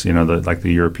asteroid. That's like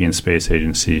the European Space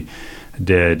Agency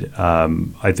did.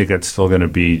 I think that's still going to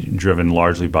be driven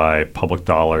largely by public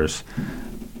dollars,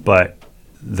 but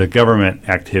the government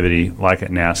activity, like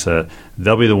at NASA,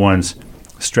 they'll be the ones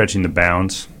stretching the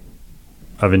bounds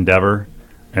of endeavor,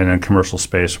 and then commercial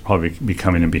space will probably be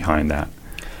coming in behind that,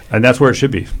 and that's where it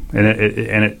should be. And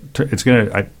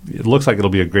it looks like it'll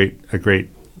be a great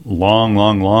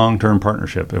long-term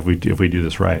partnership if we do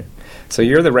this right. So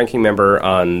you're the ranking member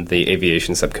on the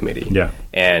aviation subcommittee. Yeah.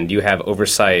 And you have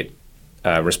oversight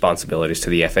responsibilities to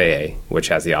the FAA, which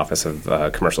has the Office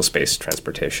of Commercial Space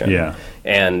Transportation. Yeah.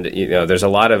 And there's a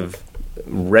lot of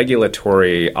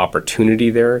regulatory opportunity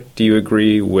there. Do you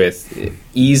agree with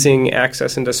easing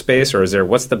access into space, or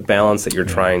what's the balance that you're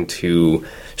trying to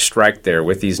strike there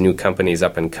with these new companies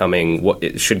up and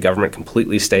coming? Should government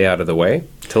completely stay out of the way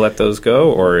to let those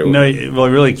go, or no? Well,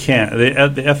 it really can't.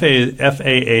 The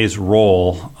FAA's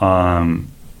role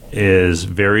is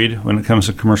varied when it comes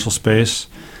to commercial space.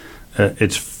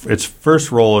 Its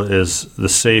first role is the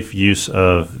safe use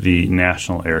of the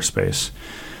national airspace.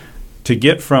 To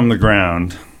get from the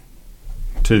ground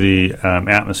to the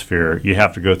atmosphere, you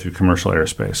have to go through commercial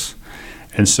airspace.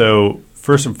 And so,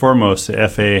 first and foremost, the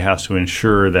FAA has to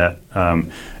ensure that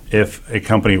if a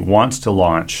company wants to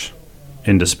launch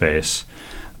into space,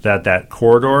 that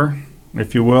corridor,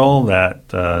 if you will,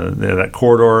 that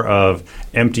corridor of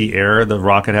empty air the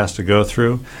rocket has to go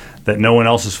through, that no one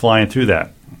else is flying through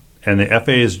that. And the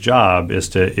FAA's job is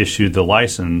to issue the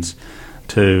license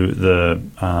to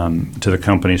the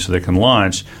company so they can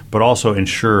launch, but also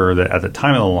ensure that at the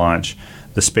time of the launch,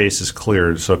 the space is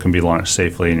cleared so it can be launched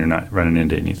safely and you're not running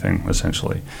into anything,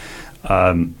 essentially.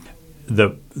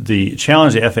 The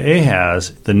challenge the FAA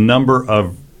has, the number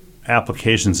of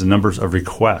applications, the numbers of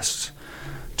requests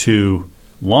to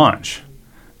launch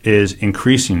is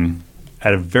increasing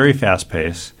at a very fast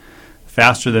pace,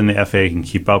 faster than the FAA can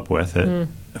keep up with it.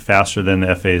 Faster than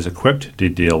the FAA is equipped to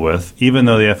deal with, even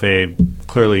though the FAA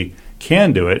clearly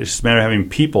can do it. It's just a matter of having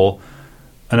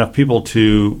enough people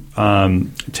to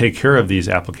take care of these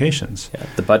applications. Yeah,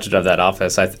 the budget of that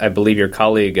office, I believe your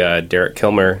colleague Derek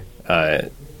Kilmer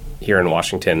here in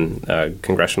Washington,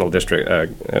 congressional district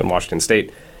in Washington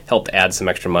State, helped add some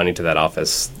extra money to that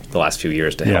office the last few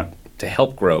years to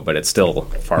help grow, but it's still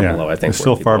far below. I think it's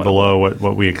still far below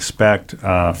what we expect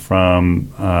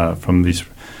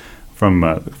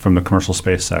from the commercial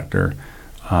space sector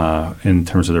in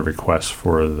terms of the requests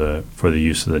for the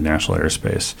use of the national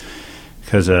airspace.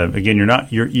 Because again,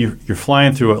 you're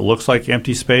flying through what looks like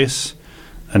empty space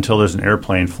until there's an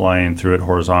airplane flying through it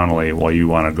horizontally while you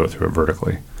want to go through it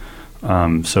vertically.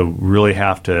 So really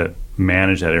have to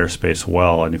manage that airspace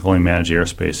well, and you can only manage the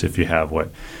airspace if you have what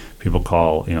people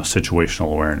call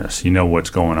situational awareness. You know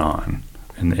what's going on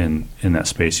in that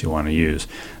space you want to use.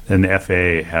 And the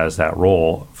FAA has that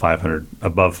role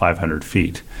above 500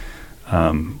 feet.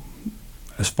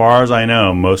 As far as I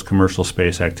know, most commercial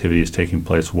space activity is taking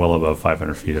place well above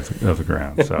 500 feet of the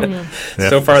ground. So,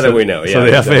 that we know. So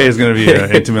the FAA is going to be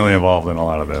intimately involved in a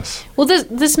lot of this. Well,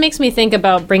 this makes me think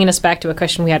about bringing us back to a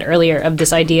question we had earlier of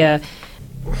this idea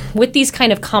with these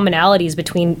kind of commonalities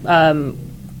between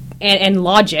and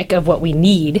logic of what we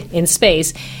need in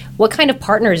space. What kind of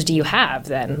partners do you have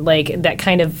then? Like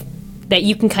that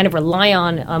you can kind of rely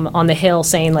on the Hill,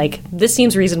 saying like, this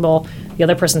seems reasonable. The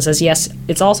other person says, yes,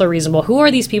 it's also reasonable. Who are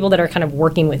these people that are kind of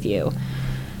working with you?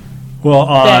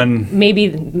 Well,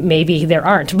 maybe there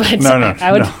aren't, but no,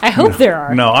 I hope there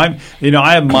are. No, I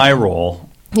have my role,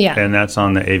 and that's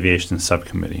on the aviation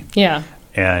subcommittee. Yeah,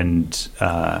 and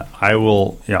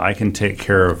I can take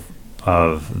care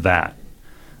of that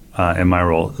in my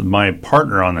role. My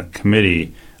partner on the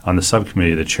committee. On the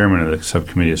subcommittee, the chairman of the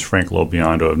subcommittee is Frank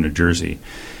Lobiondo of New Jersey.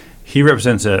 He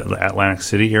represents the Atlantic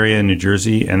City area in New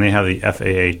Jersey, and they have the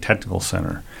FAA Technical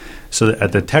Center. So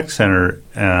at the Tech Center,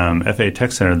 FAA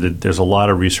Tech Center, there's a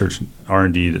lot of research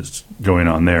R&D that's going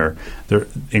on there,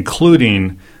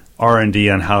 including R&D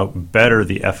on how better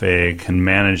the FAA can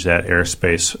manage that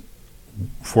airspace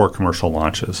for commercial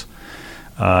launches.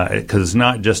 Because it's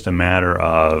not just a matter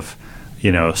of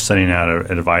sending out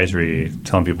an advisory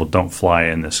telling people don't fly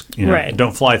in this, Right.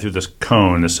 don't fly through this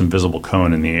cone, this invisible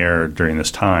cone in the air during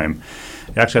this time.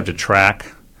 You actually have to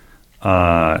track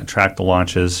the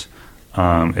launches.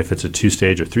 If it's a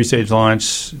 2-stage or 3-stage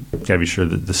launch, you got to be sure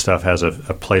that the stuff has a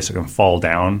place it can fall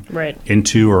down Right.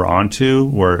 into or onto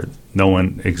where no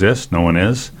one exists, no one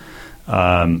is.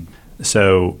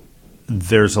 So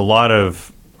there's a lot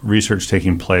of research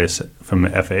taking place from the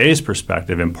FAA's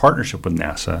perspective in partnership with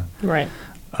NASA. Right.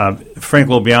 Frank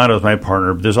Lobiano is my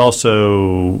partner, but there's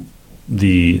also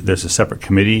there's a separate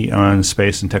committee on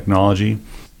space and technology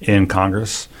in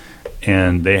Congress,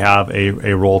 and they have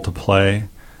a role to play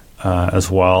as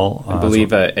well. I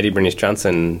believe Eddie Bernice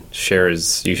Johnson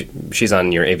shares. She's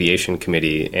on your aviation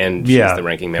committee, and she's the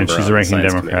ranking member. And she's the ranking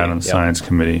Democrat on the Science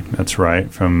Committee. That's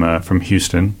right, from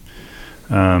Houston.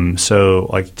 So,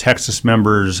 like Texas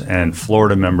members and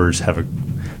Florida members have a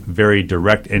very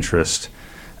direct interest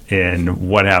in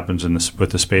what happens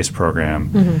with the space program.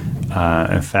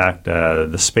 Mm-hmm. In fact,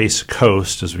 the Space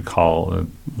Coast, as we've called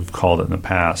it in the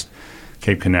past,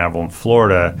 Cape Canaveral in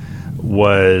Florida,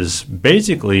 was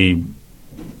basically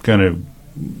going to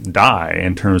die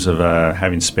in terms of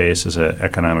having space as an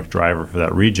economic driver for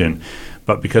that region.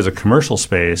 But because of commercial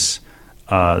space,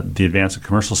 the advance of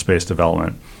commercial space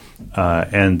development,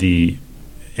 and the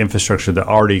infrastructure that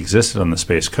already existed on the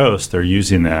Space Coast, they're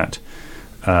using that,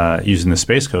 using the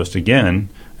Space Coast again,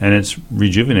 and it's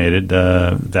rejuvenated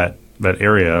that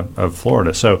area of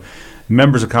Florida. So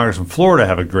members of Congress from Florida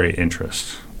have a great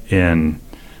interest in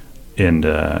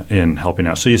helping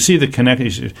out. So you see the connection.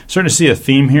 You're starting to see a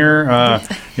theme here.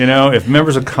 If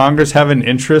members of Congress have an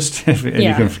interest, and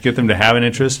you can get them to have an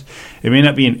interest, it may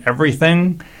not be in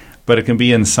everything, but it can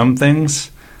be in some things.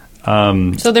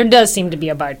 So there does seem to be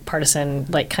a bipartisan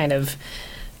kind of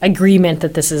agreement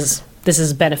that this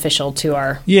is beneficial to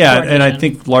our and nation. I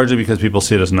think largely because people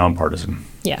see it as nonpartisan.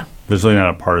 Yeah. There's really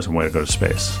not a partisan way to go to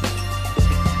space.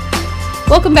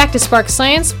 Welcome back to Spark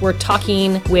Science. We're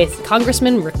talking with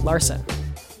Congressman Rick Larsen.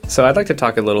 So I'd like to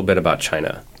talk a little bit about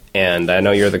China. And I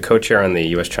know you're the co-chair on the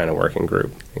U.S.-China Working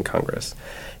Group in Congress.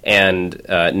 And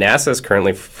NASA is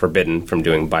currently forbidden from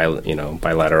doing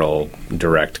bilateral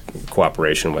direct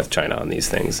cooperation with China on these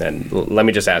things. And let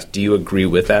me just ask, do you agree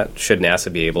with that? Should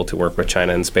NASA be able to work with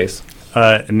China in space?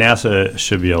 NASA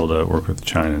should be able to work with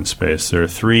China in space. There are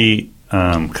 3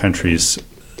 countries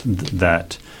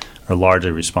that are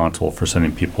largely responsible for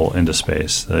sending people into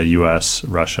space: the U.S.,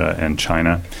 Russia, and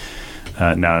China.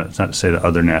 Now, it's not to say that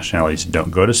other nationalities don't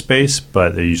go to space,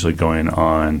 but they're usually going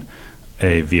on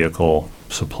a vehicle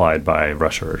supplied by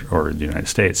Russia or the United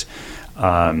States.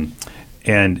 And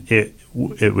it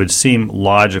would seem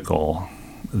logical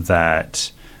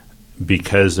that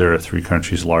because there are 3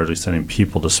 countries largely sending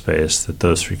people to space, that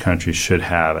those 3 countries should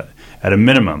have, at a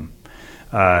minimum,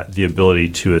 the ability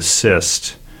to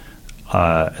assist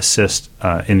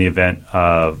in the event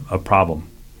of a problem.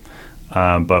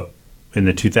 But in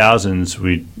the 2000s,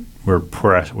 we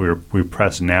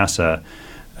pressed NASA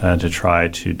to try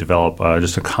to develop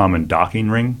just a common docking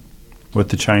ring with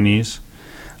the Chinese,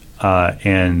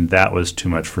 and that was too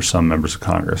much for some members of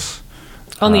Congress.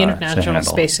 On the International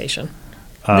Space Station.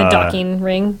 The docking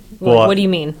ring? What do you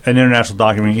mean? An international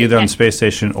docking ring, either on the space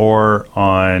station or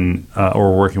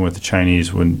or working with the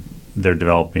Chinese when they're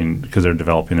developing, because they're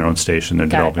developing their own station. They're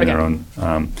developing their own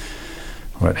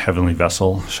heavenly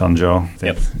vessel, Shenzhou.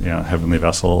 Heavenly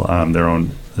vessel. Their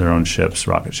own ships,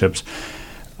 rocket ships.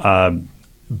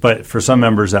 But for some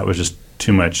members, that was just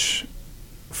too much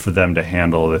for them to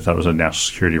handle. They thought it was a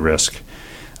national security risk.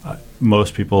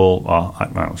 Most people, I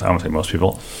won't say most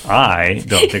people, I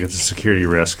don't think it's a security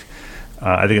risk.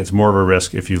 I think it's more of a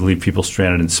risk if you leave people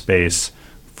stranded in space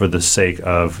for the sake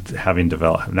of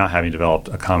not having developed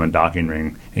a common docking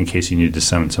ring in case you need to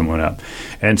send someone up.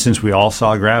 And since we all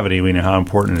saw Gravity, we know how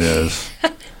important it is.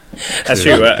 That's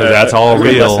true. Because that's all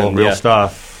real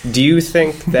stuff. Do you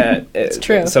think that it's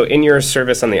true? So, in your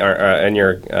service on in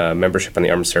your membership on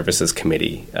the Armed Services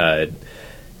Committee,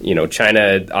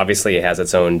 China obviously has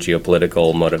its own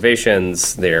geopolitical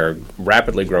motivations. They're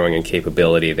rapidly growing in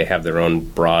capability. They have their own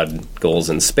broad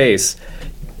goals in space.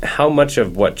 How much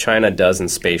of what China does in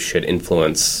space should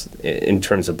influence in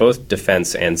terms of both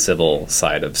defense and civil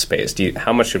side of space?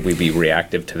 How much should we be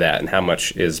reactive to that, and how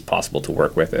much is possible to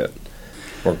work with them?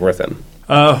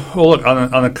 Well, look,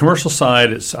 on the commercial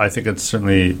side, I think it's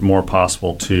certainly more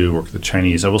possible to work with the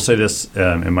Chinese. I will say this,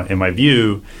 in my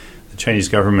view, the Chinese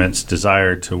government's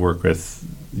desire to work with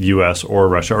U.S. or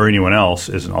Russia or anyone else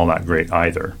isn't all that great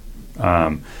either.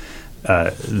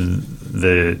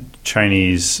 The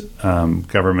Chinese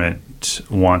government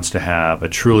wants to have a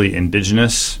truly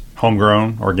indigenous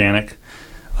homegrown, organic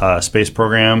space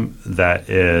program that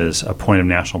is a point of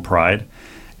national pride.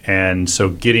 And so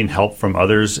getting help from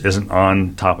others isn't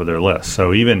on top of their list.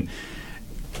 So even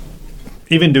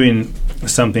doing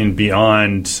something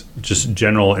beyond just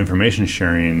general information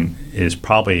sharing is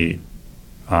probably,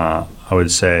 I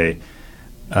would say,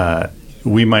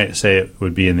 we might say it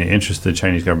would be in the interest of the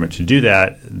Chinese government to do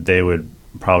that. They would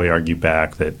probably argue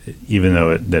back that even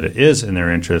though that it is in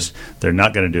their interest, they're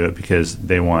not going to do it because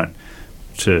they want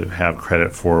to have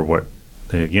credit for what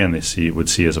they would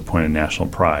see as a point of national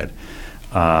pride.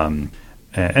 And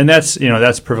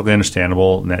that's perfectly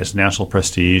understandable. It's national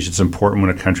prestige. It's important when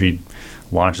a country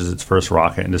launches its first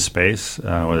rocket into space,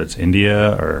 whether it's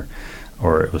India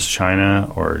or it was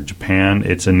China or Japan.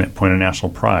 It's a point of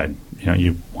national pride.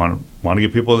 You want to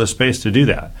get people to space to do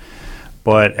that.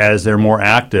 But as they're more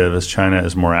active, as China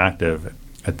is more active,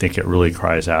 I think it really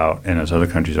cries out, and as other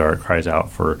countries are, it cries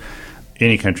out for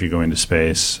any country going to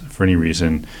space for any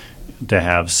reason to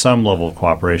have some level of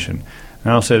cooperation.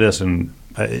 And I'll say this, and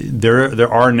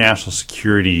there are national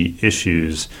security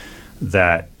issues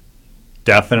that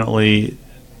definitely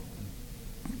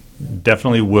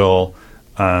will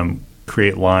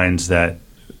create lines that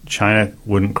China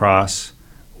wouldn't cross,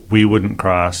 we wouldn't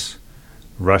cross,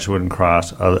 Russia wouldn't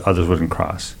cross, others wouldn't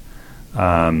cross,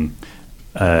 and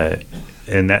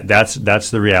that's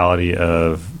the reality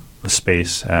of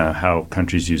space, how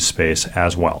countries use space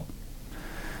as well.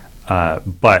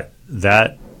 But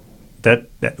that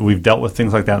we've dealt with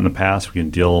things like that in the past. We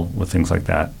can deal with things like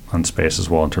that on space as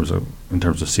well in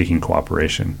terms of seeking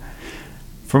cooperation.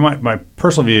 From my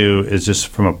personal view is just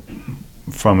from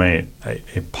a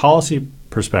policy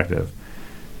perspective,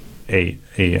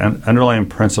 an underlying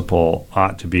principle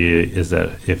ought to be is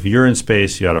that if you're in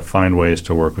space, you ought to find ways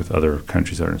to work with other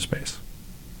countries that are in space.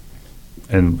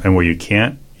 And where you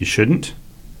can't, you shouldn't.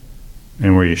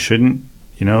 And where you shouldn't,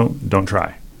 don't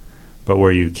try. But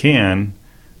where you can,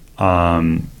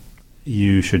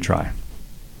 you should try.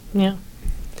 Yeah.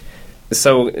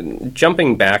 So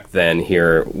jumping back then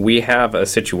here, we have a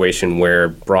situation where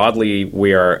broadly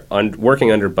we are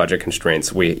working under budget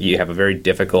constraints. You have a very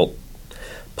difficult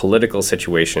political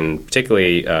situation,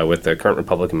 particularly with the current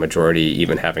Republican majority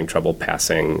even having trouble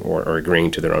passing or agreeing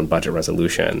to their own budget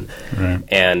resolution. Right.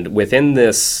 And within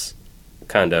this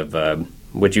kind of,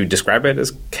 would you describe it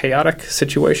as chaotic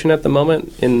situation at the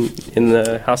moment in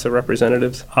the House of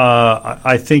Representatives?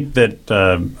 I think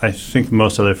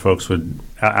most other folks would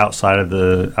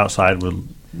outside would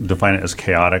define it as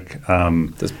chaotic.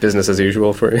 Is business as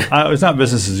usual for you? It's not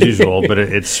business as usual, but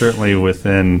it's certainly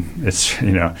within. It's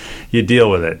you deal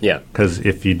with it. Yeah. Because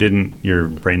if you didn't, your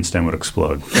brainstem would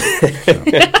explode.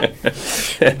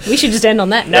 We should just end on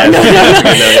that note.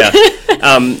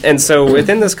 And so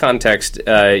within this context,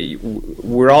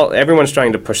 everyone's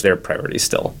trying to push their priorities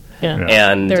still. Yeah.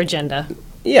 And their agenda.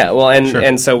 Yeah, well, Sure.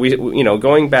 and so we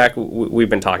going back, we've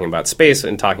been talking about space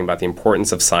and talking about the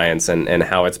importance of science and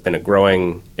how it's been a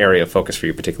growing area of focus for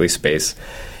you, particularly space,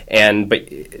 but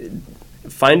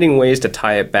finding ways to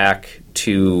tie it back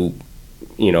to,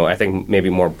 I think maybe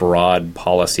more broad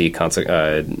policy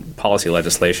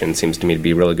legislation seems to me to be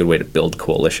a really good way to build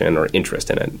coalition or interest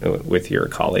in it with your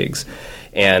colleagues.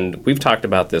 And we've talked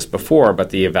about this before, but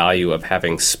the value of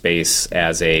having space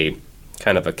as a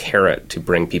kind of a carrot to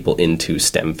bring people into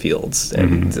STEM fields.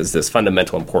 And there's this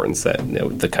fundamental importance that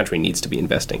the country needs to be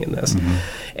investing in this.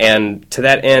 And to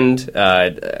that end,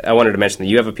 I wanted to mention that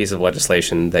you have a piece of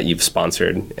legislation that you've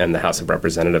sponsored in the House of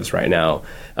Representatives right now.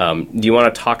 Do you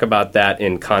want to talk about that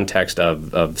in context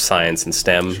of science and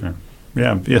STEM? Sure.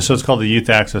 Yeah. So it's called the Youth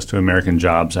Access to American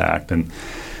Jobs Act. And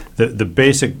the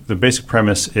basic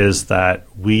premise is that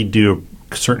we do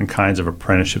certain kinds of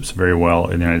apprenticeships very well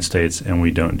in the United States, and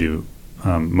we don't do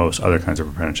most other kinds of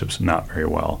apprenticeships not very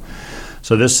well.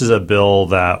 So this is a bill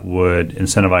that would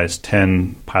incentivize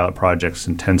 10 pilot projects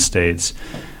in 10 states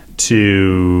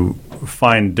to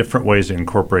find different ways to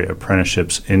incorporate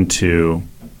apprenticeships into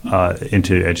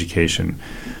education,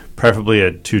 preferably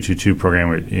a 2-2-2 program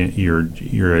where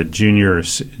you're a junior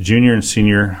and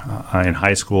senior in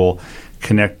high school.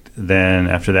 Then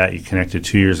after that, you connect to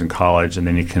 2 years in college, and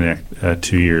then you connect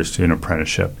 2 years to an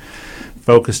apprenticeship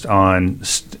focused on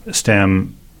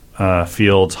STEM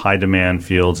fields, high-demand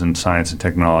fields in science and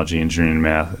technology, engineering and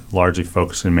math, largely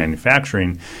focused in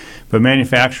manufacturing. But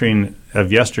manufacturing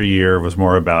of yesteryear was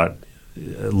more about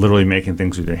literally making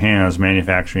things with your hands.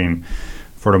 Manufacturing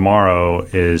for tomorrow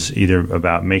is either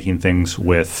about making things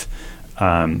with,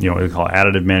 what we call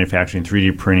additive manufacturing,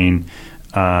 3D printing.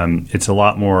 It's a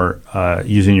lot more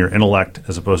using your intellect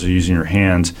as opposed to using your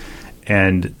hands.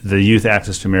 And the Youth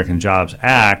Access to American Jobs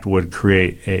Act would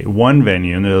create one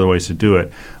venue, and there are other ways to do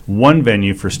it, one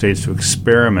venue for states to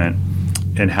experiment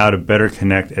in how to better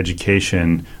connect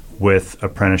education with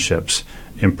apprenticeships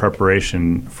in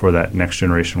preparation for that next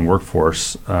generation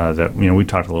workforce that we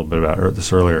talked a little bit about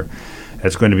this earlier.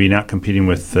 It's going to be not competing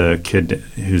with the kid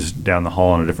who's down the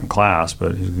hall in a different class,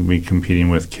 but it's going to be competing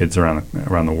with kids around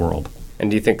the world. And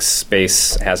do you think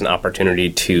space has an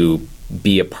opportunity to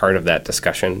be a part of that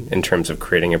discussion in terms of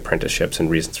creating apprenticeships and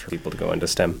reasons for people to go into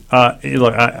STEM?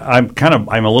 Look,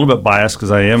 I'm a little bit biased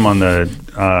because I am on the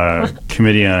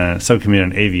subcommittee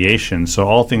on aviation. So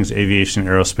all things aviation,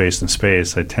 aerospace, and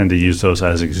space, I tend to use those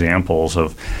as examples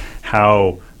of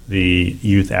how the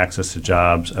Youth Access to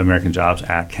Jobs, American Jobs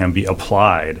Act can be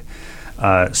applied.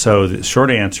 So the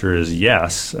short answer is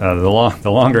yes. The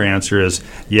longer answer is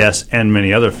yes, and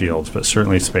many other fields, but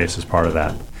certainly space is part of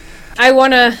that. I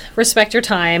want to respect your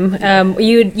time.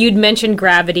 You'd mentioned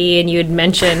gravity, and you'd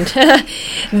mentioned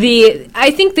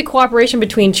I think the cooperation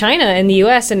between China and the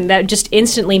U.S., and that just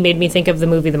instantly made me think of the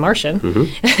movie The Martian.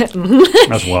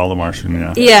 Mm-hmm. As well, The Martian,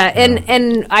 yeah. Yeah,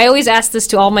 and I always ask this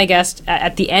to all my guests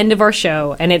at the end of our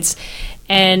show,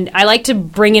 and I like to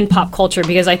bring in pop culture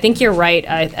because I think you're right.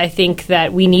 I think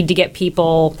that we need to get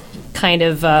people kind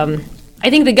of... I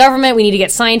think the government, we need to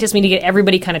get scientists, we need to get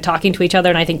everybody kind of talking to each other,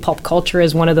 and I think pop culture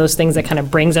is one of those things that kind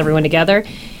of brings everyone together.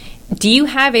 Do you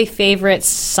have a favorite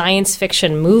science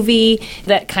fiction movie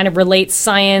that kind of relates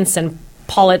science and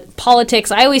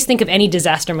politics? I always think of any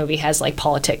disaster movie has like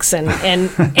politics and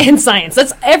science.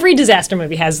 Every disaster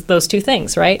movie has those two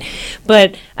things, right?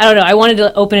 But I don't know. I wanted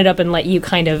to open it up and let you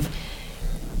kind of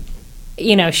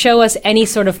show us any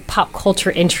sort of pop culture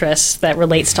interest that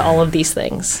relates to all of these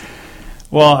things.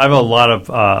 Well, I have a lot of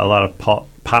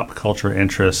pop culture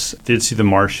interests. Did see The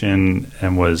Martian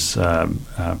and was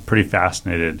pretty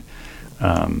fascinated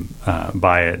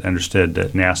by it. Understood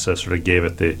that NASA sort of gave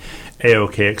it the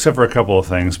A-OK, except for a couple of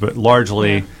things, but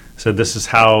largely said this is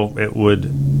how we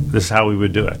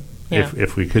would do it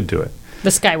if we could do it.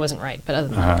 The sky wasn't right, but other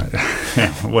than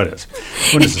that, what is?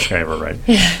 When is the sky ever right?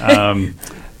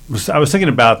 I was thinking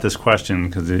about this question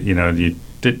because you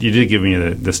did give me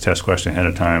this test question ahead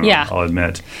of time. Yeah. I'll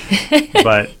admit,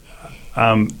 but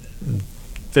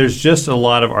there's just a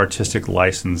lot of artistic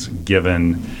license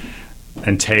given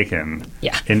and taken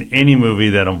in any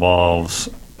movie that involves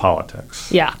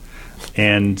politics. Yeah,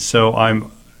 and so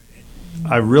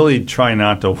I really try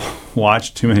not to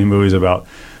watch too many movies about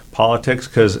politics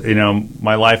because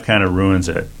my life kind of ruins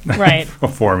it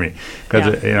for me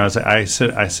because I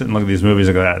sit and look at these movies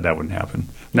and go that wouldn't happen.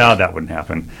 No, that wouldn't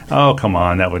happen. Oh, come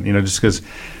on, that would just because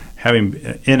having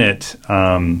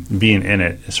being in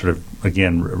it sort of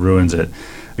again ruins it.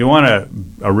 If you want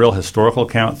a real historical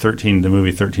account, the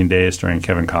movie 13 Days starring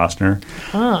Kevin Costner.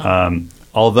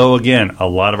 Although again a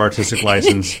lot of artistic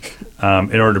license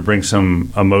in order to bring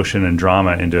some emotion and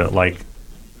drama into it, like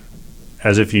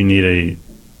as if you need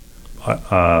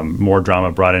more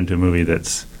drama brought into a movie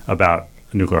that's about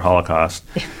a nuclear holocaust.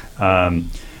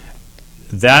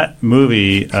 That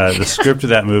movie, the script of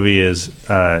that movie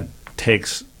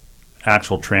takes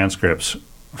actual transcripts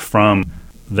from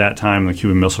that time, the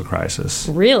Cuban Missile Crisis.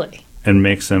 Really? And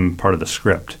makes them part of the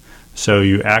script. So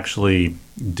you actually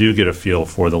do get a feel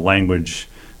for the language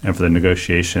and for the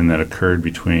negotiation that occurred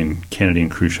between Kennedy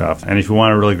and Khrushchev. And if you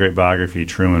want a really great biography,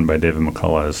 Truman by David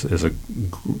McCullough is a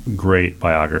great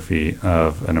biography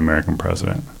of an American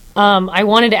president. I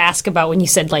wanted to ask about when you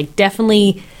said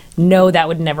definitely no, that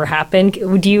would never happen.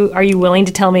 Are you willing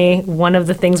to tell me one of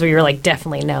the things where you're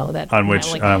definitely no? That on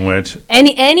which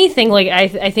anything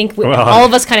I think all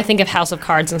of us kind of think of House of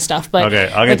Cards and stuff. But okay,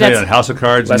 I'm gonna tell you that House of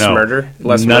Cards, less no, murder,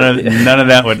 none of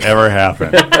that would ever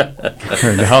happen.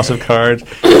 The House of Cards.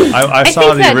 I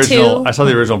saw the original. I saw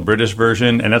the original British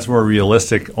version, and that's more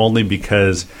realistic only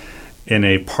because in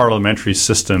a parliamentary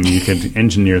system you can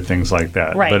engineer things like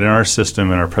that. Right. But in our system,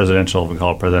 we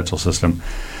call it presidential system.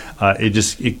 It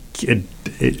just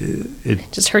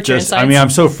hurts your insides. I mean, I'm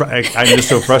just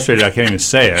so frustrated I can't even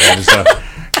say it.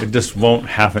 It just won't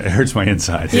happen. It hurts my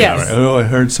insides. Yes. Oh, it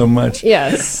hurts so much.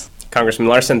 Yes. Congressman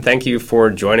Larson, thank you for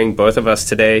joining both of us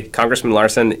today. Congressman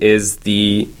Larson is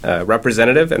the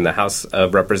representative in the House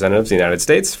of Representatives of the United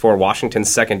States for Washington's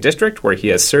 2nd District, where he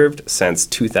has served since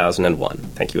 2001.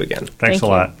 Thank you again. Thanks a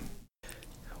lot.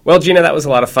 Well, Gina, that was a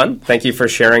lot of fun. Thank you for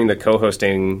sharing the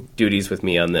co-hosting duties with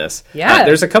me on this. Yeah.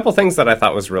 There's a couple things that I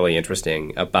thought was really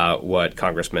interesting about what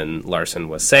Congressman Larson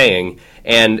was saying,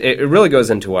 and it really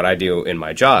goes into what I do in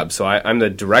my job. So I'm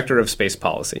the Director of Space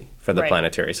Policy for the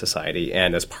Planetary Society,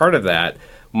 and as part of that,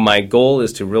 my goal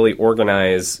is to really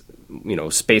organize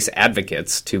space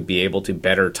advocates to be able to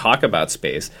better talk about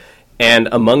space. And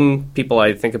among people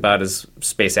I think about as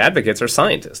space advocates are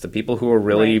scientists, the people who are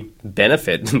really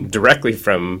benefit directly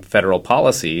from federal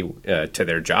policy to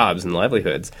their jobs and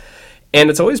livelihoods. And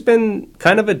it's always been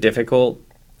kind of a difficult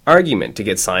argument to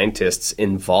get scientists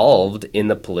involved in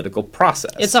the political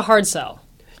process. It's a hard sell.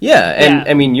 Yeah, and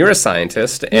Yeah. I mean, you're a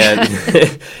scientist,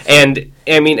 and and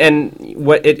I mean, and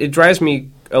what it drives me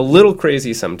a little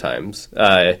crazy sometimes,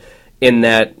 in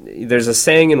that there's a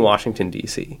saying in Washington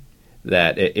D.C.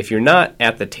 that if you're not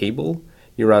at the table,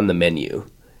 you're on the menu,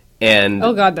 and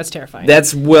Oh God, that's terrifying.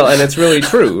 and it's really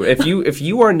true. If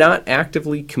you are not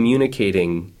actively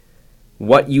communicating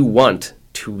what you want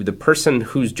to the person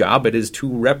whose job it is to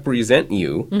represent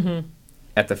you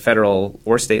at the federal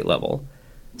or state level,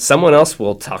 someone else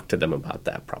will talk to them about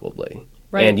that probably.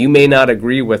 Right. And you may not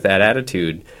agree with that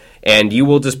attitude, and you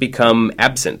will just become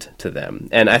absent to them.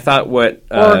 And I thought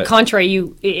or contrary,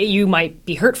 you might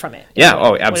be hurt from it. yeah,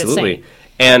 what it's absolutely. saying.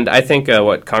 And I think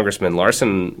what Congressman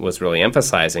Larson was really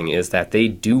emphasizing is that they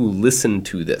do listen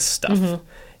to this stuff.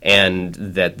 And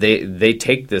that they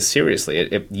take this seriously.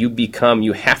 If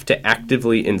you have to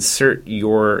actively insert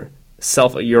your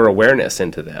awareness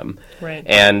into them. Right.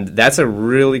 And that's a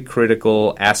really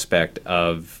critical aspect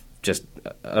of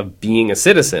being a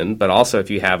citizen, but also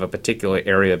if you have a particular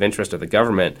area of interest of the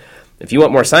government, if you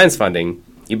want more science funding,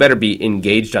 you better be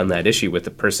engaged on that issue with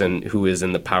the person who is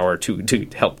in the power to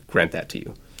help grant that to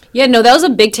you. Yeah, no, that was a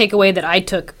big takeaway that I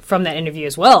took from that interview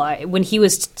as well. When he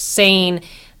was saying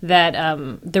that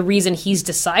the reason he's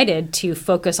decided to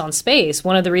focus on space,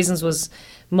 one of the reasons was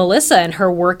Melissa and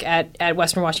her work at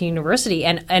Western Washington University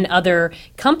and other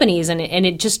companies. And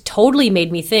it just totally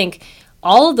made me think,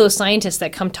 all of those scientists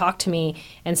that come talk to me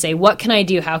and say, what can I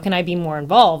do? How can I be more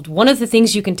involved? One of the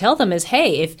things you can tell them is,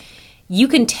 hey, if you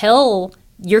can tell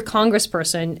your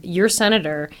congressperson, your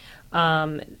senator,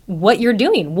 what you're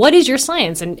doing, what is your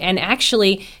science, and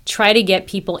actually try to get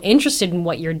people interested in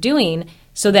what you're doing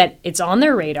so that it's on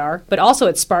their radar, but also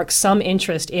it sparks some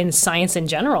interest in science in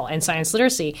general and science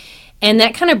literacy. And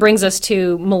that kind of brings us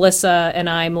to Melissa and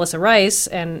I, Melissa Rice,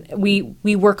 and we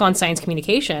work on science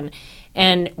communication.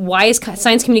 And why is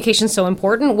science communication so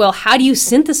important? Well, how do you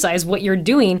synthesize what you're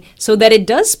doing so that it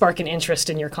does spark an interest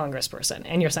in your congressperson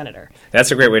and your senator? That's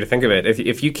a great way to think of it.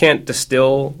 If you can't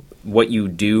distill what you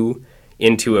do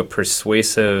into a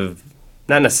persuasive,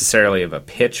 not necessarily of a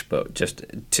pitch, but just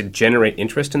to generate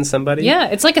interest in somebody. Yeah,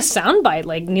 it's like a soundbite.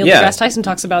 Like Neil Yeah. deGrasse Tyson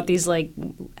talks about these, like,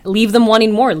 leave them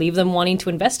wanting more, leave them wanting to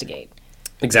investigate.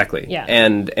 Exactly. Yeah.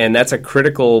 And that's a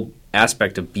critical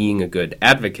aspect of being a good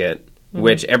advocate,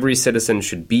 which every citizen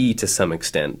should be to some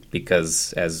extent,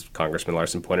 because as Congressman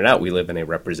Larson pointed out, we live in a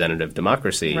representative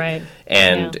democracy. Right.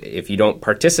 And Yeah. if you don't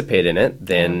participate in it,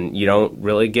 then you don't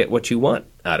really get what you want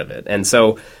out of it. And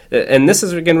so, and this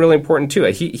is, again, really important too.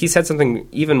 He said something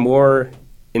even more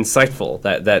insightful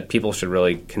that people should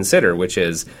really consider, which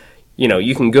is,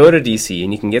 you can go to D.C.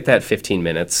 and you can get that 15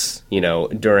 minutes,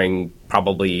 during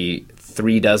probably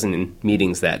 36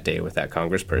 meetings that day with that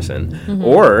congressperson.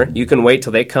 Or you can wait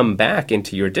till they come back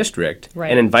into your district Right.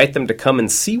 and invite them to come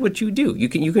and see what you do. You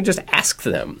can just ask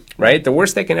them, right? The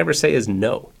worst they can ever say is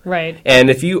no. Right. And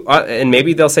if you and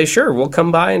maybe they'll say, sure, we'll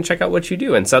come by and check out what you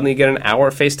do. And suddenly you get an hour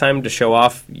FaceTime to show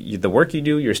off the work you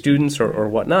do, your students or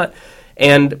whatnot.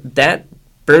 And that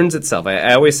burns itself.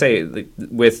 I always say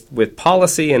with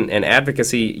policy and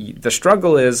advocacy, the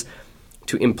struggle is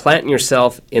to implant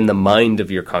yourself in the mind of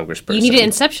your congressperson. You need to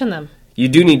inception them. You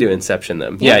do need to inception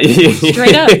them. Yeah.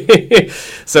 Straight up.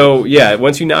 So, yeah,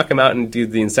 once you knock them out and do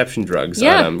the inception drugs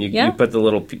Yeah, on them, you yeah. put the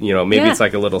little, maybe Yeah. it's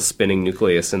like a little spinning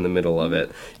nucleus in the middle of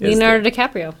it. Leonardo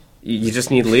DiCaprio. You just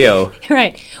need Leo.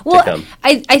 Right. Well, come.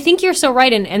 I think you're so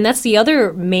right. And that's the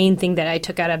other main thing that I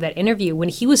took out of that interview. When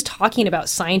he was talking about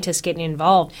scientists getting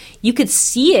involved, you could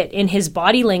see it in his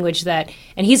body language and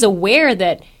he's aware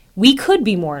that we could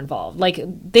be more involved. Like,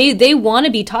 they want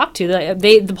to be talked to.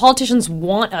 The politicians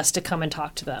want us to come and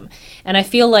talk to them. And I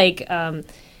feel like,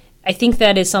 I think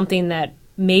that is something that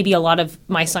maybe a lot of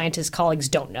my scientist colleagues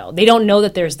don't know. They don't know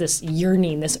that there's this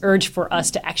yearning, this urge for us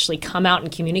to actually come out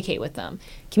and communicate with them.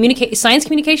 Science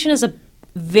communication is a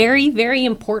very, very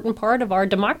important part of our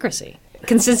democracy.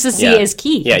 Consistency is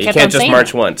key. Yeah, I you kept can't on just saying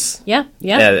march that. once. Yeah.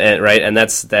 Right, and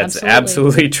that's Absolutely.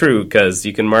 absolutely true, because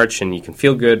you can march and you can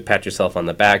feel good, pat yourself on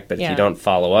the back, but if Yeah. you don't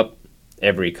follow up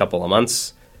every couple of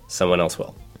months, someone else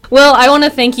will. Well, I want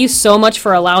to thank you so much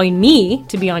for allowing me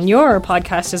to be on your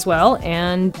podcast as well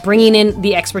and bringing in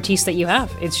the expertise that you have.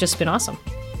 It's just been awesome.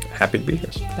 Happy to be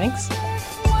here. Thanks.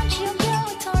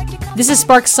 This is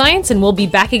Spark Science, and we'll be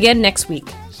back again next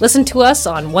week. Listen to us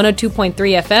on 102.3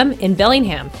 FM in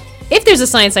Bellingham. If there's a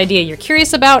science idea you're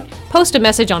curious about, post a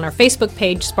message on our Facebook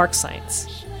page, Spark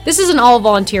Science. This is an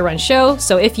all-volunteer run show,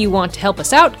 so if you want to help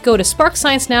us out, go to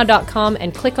sparksciencenow.com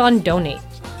and click on Donate.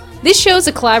 This show is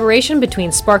a collaboration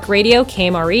between Spark Radio,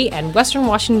 KMRE, and Western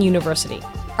Washington University.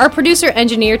 Our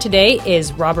producer-engineer today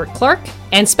is Robert Clark,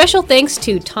 and special thanks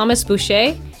to Thomas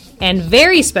Boucher, and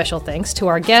very special thanks to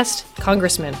our guest,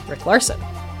 Congressman Rick Larsen.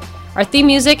 Our theme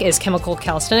music is Chemical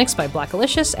Calisthenics by Black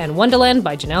Alicious and Wonderland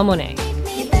by Janelle Monáe.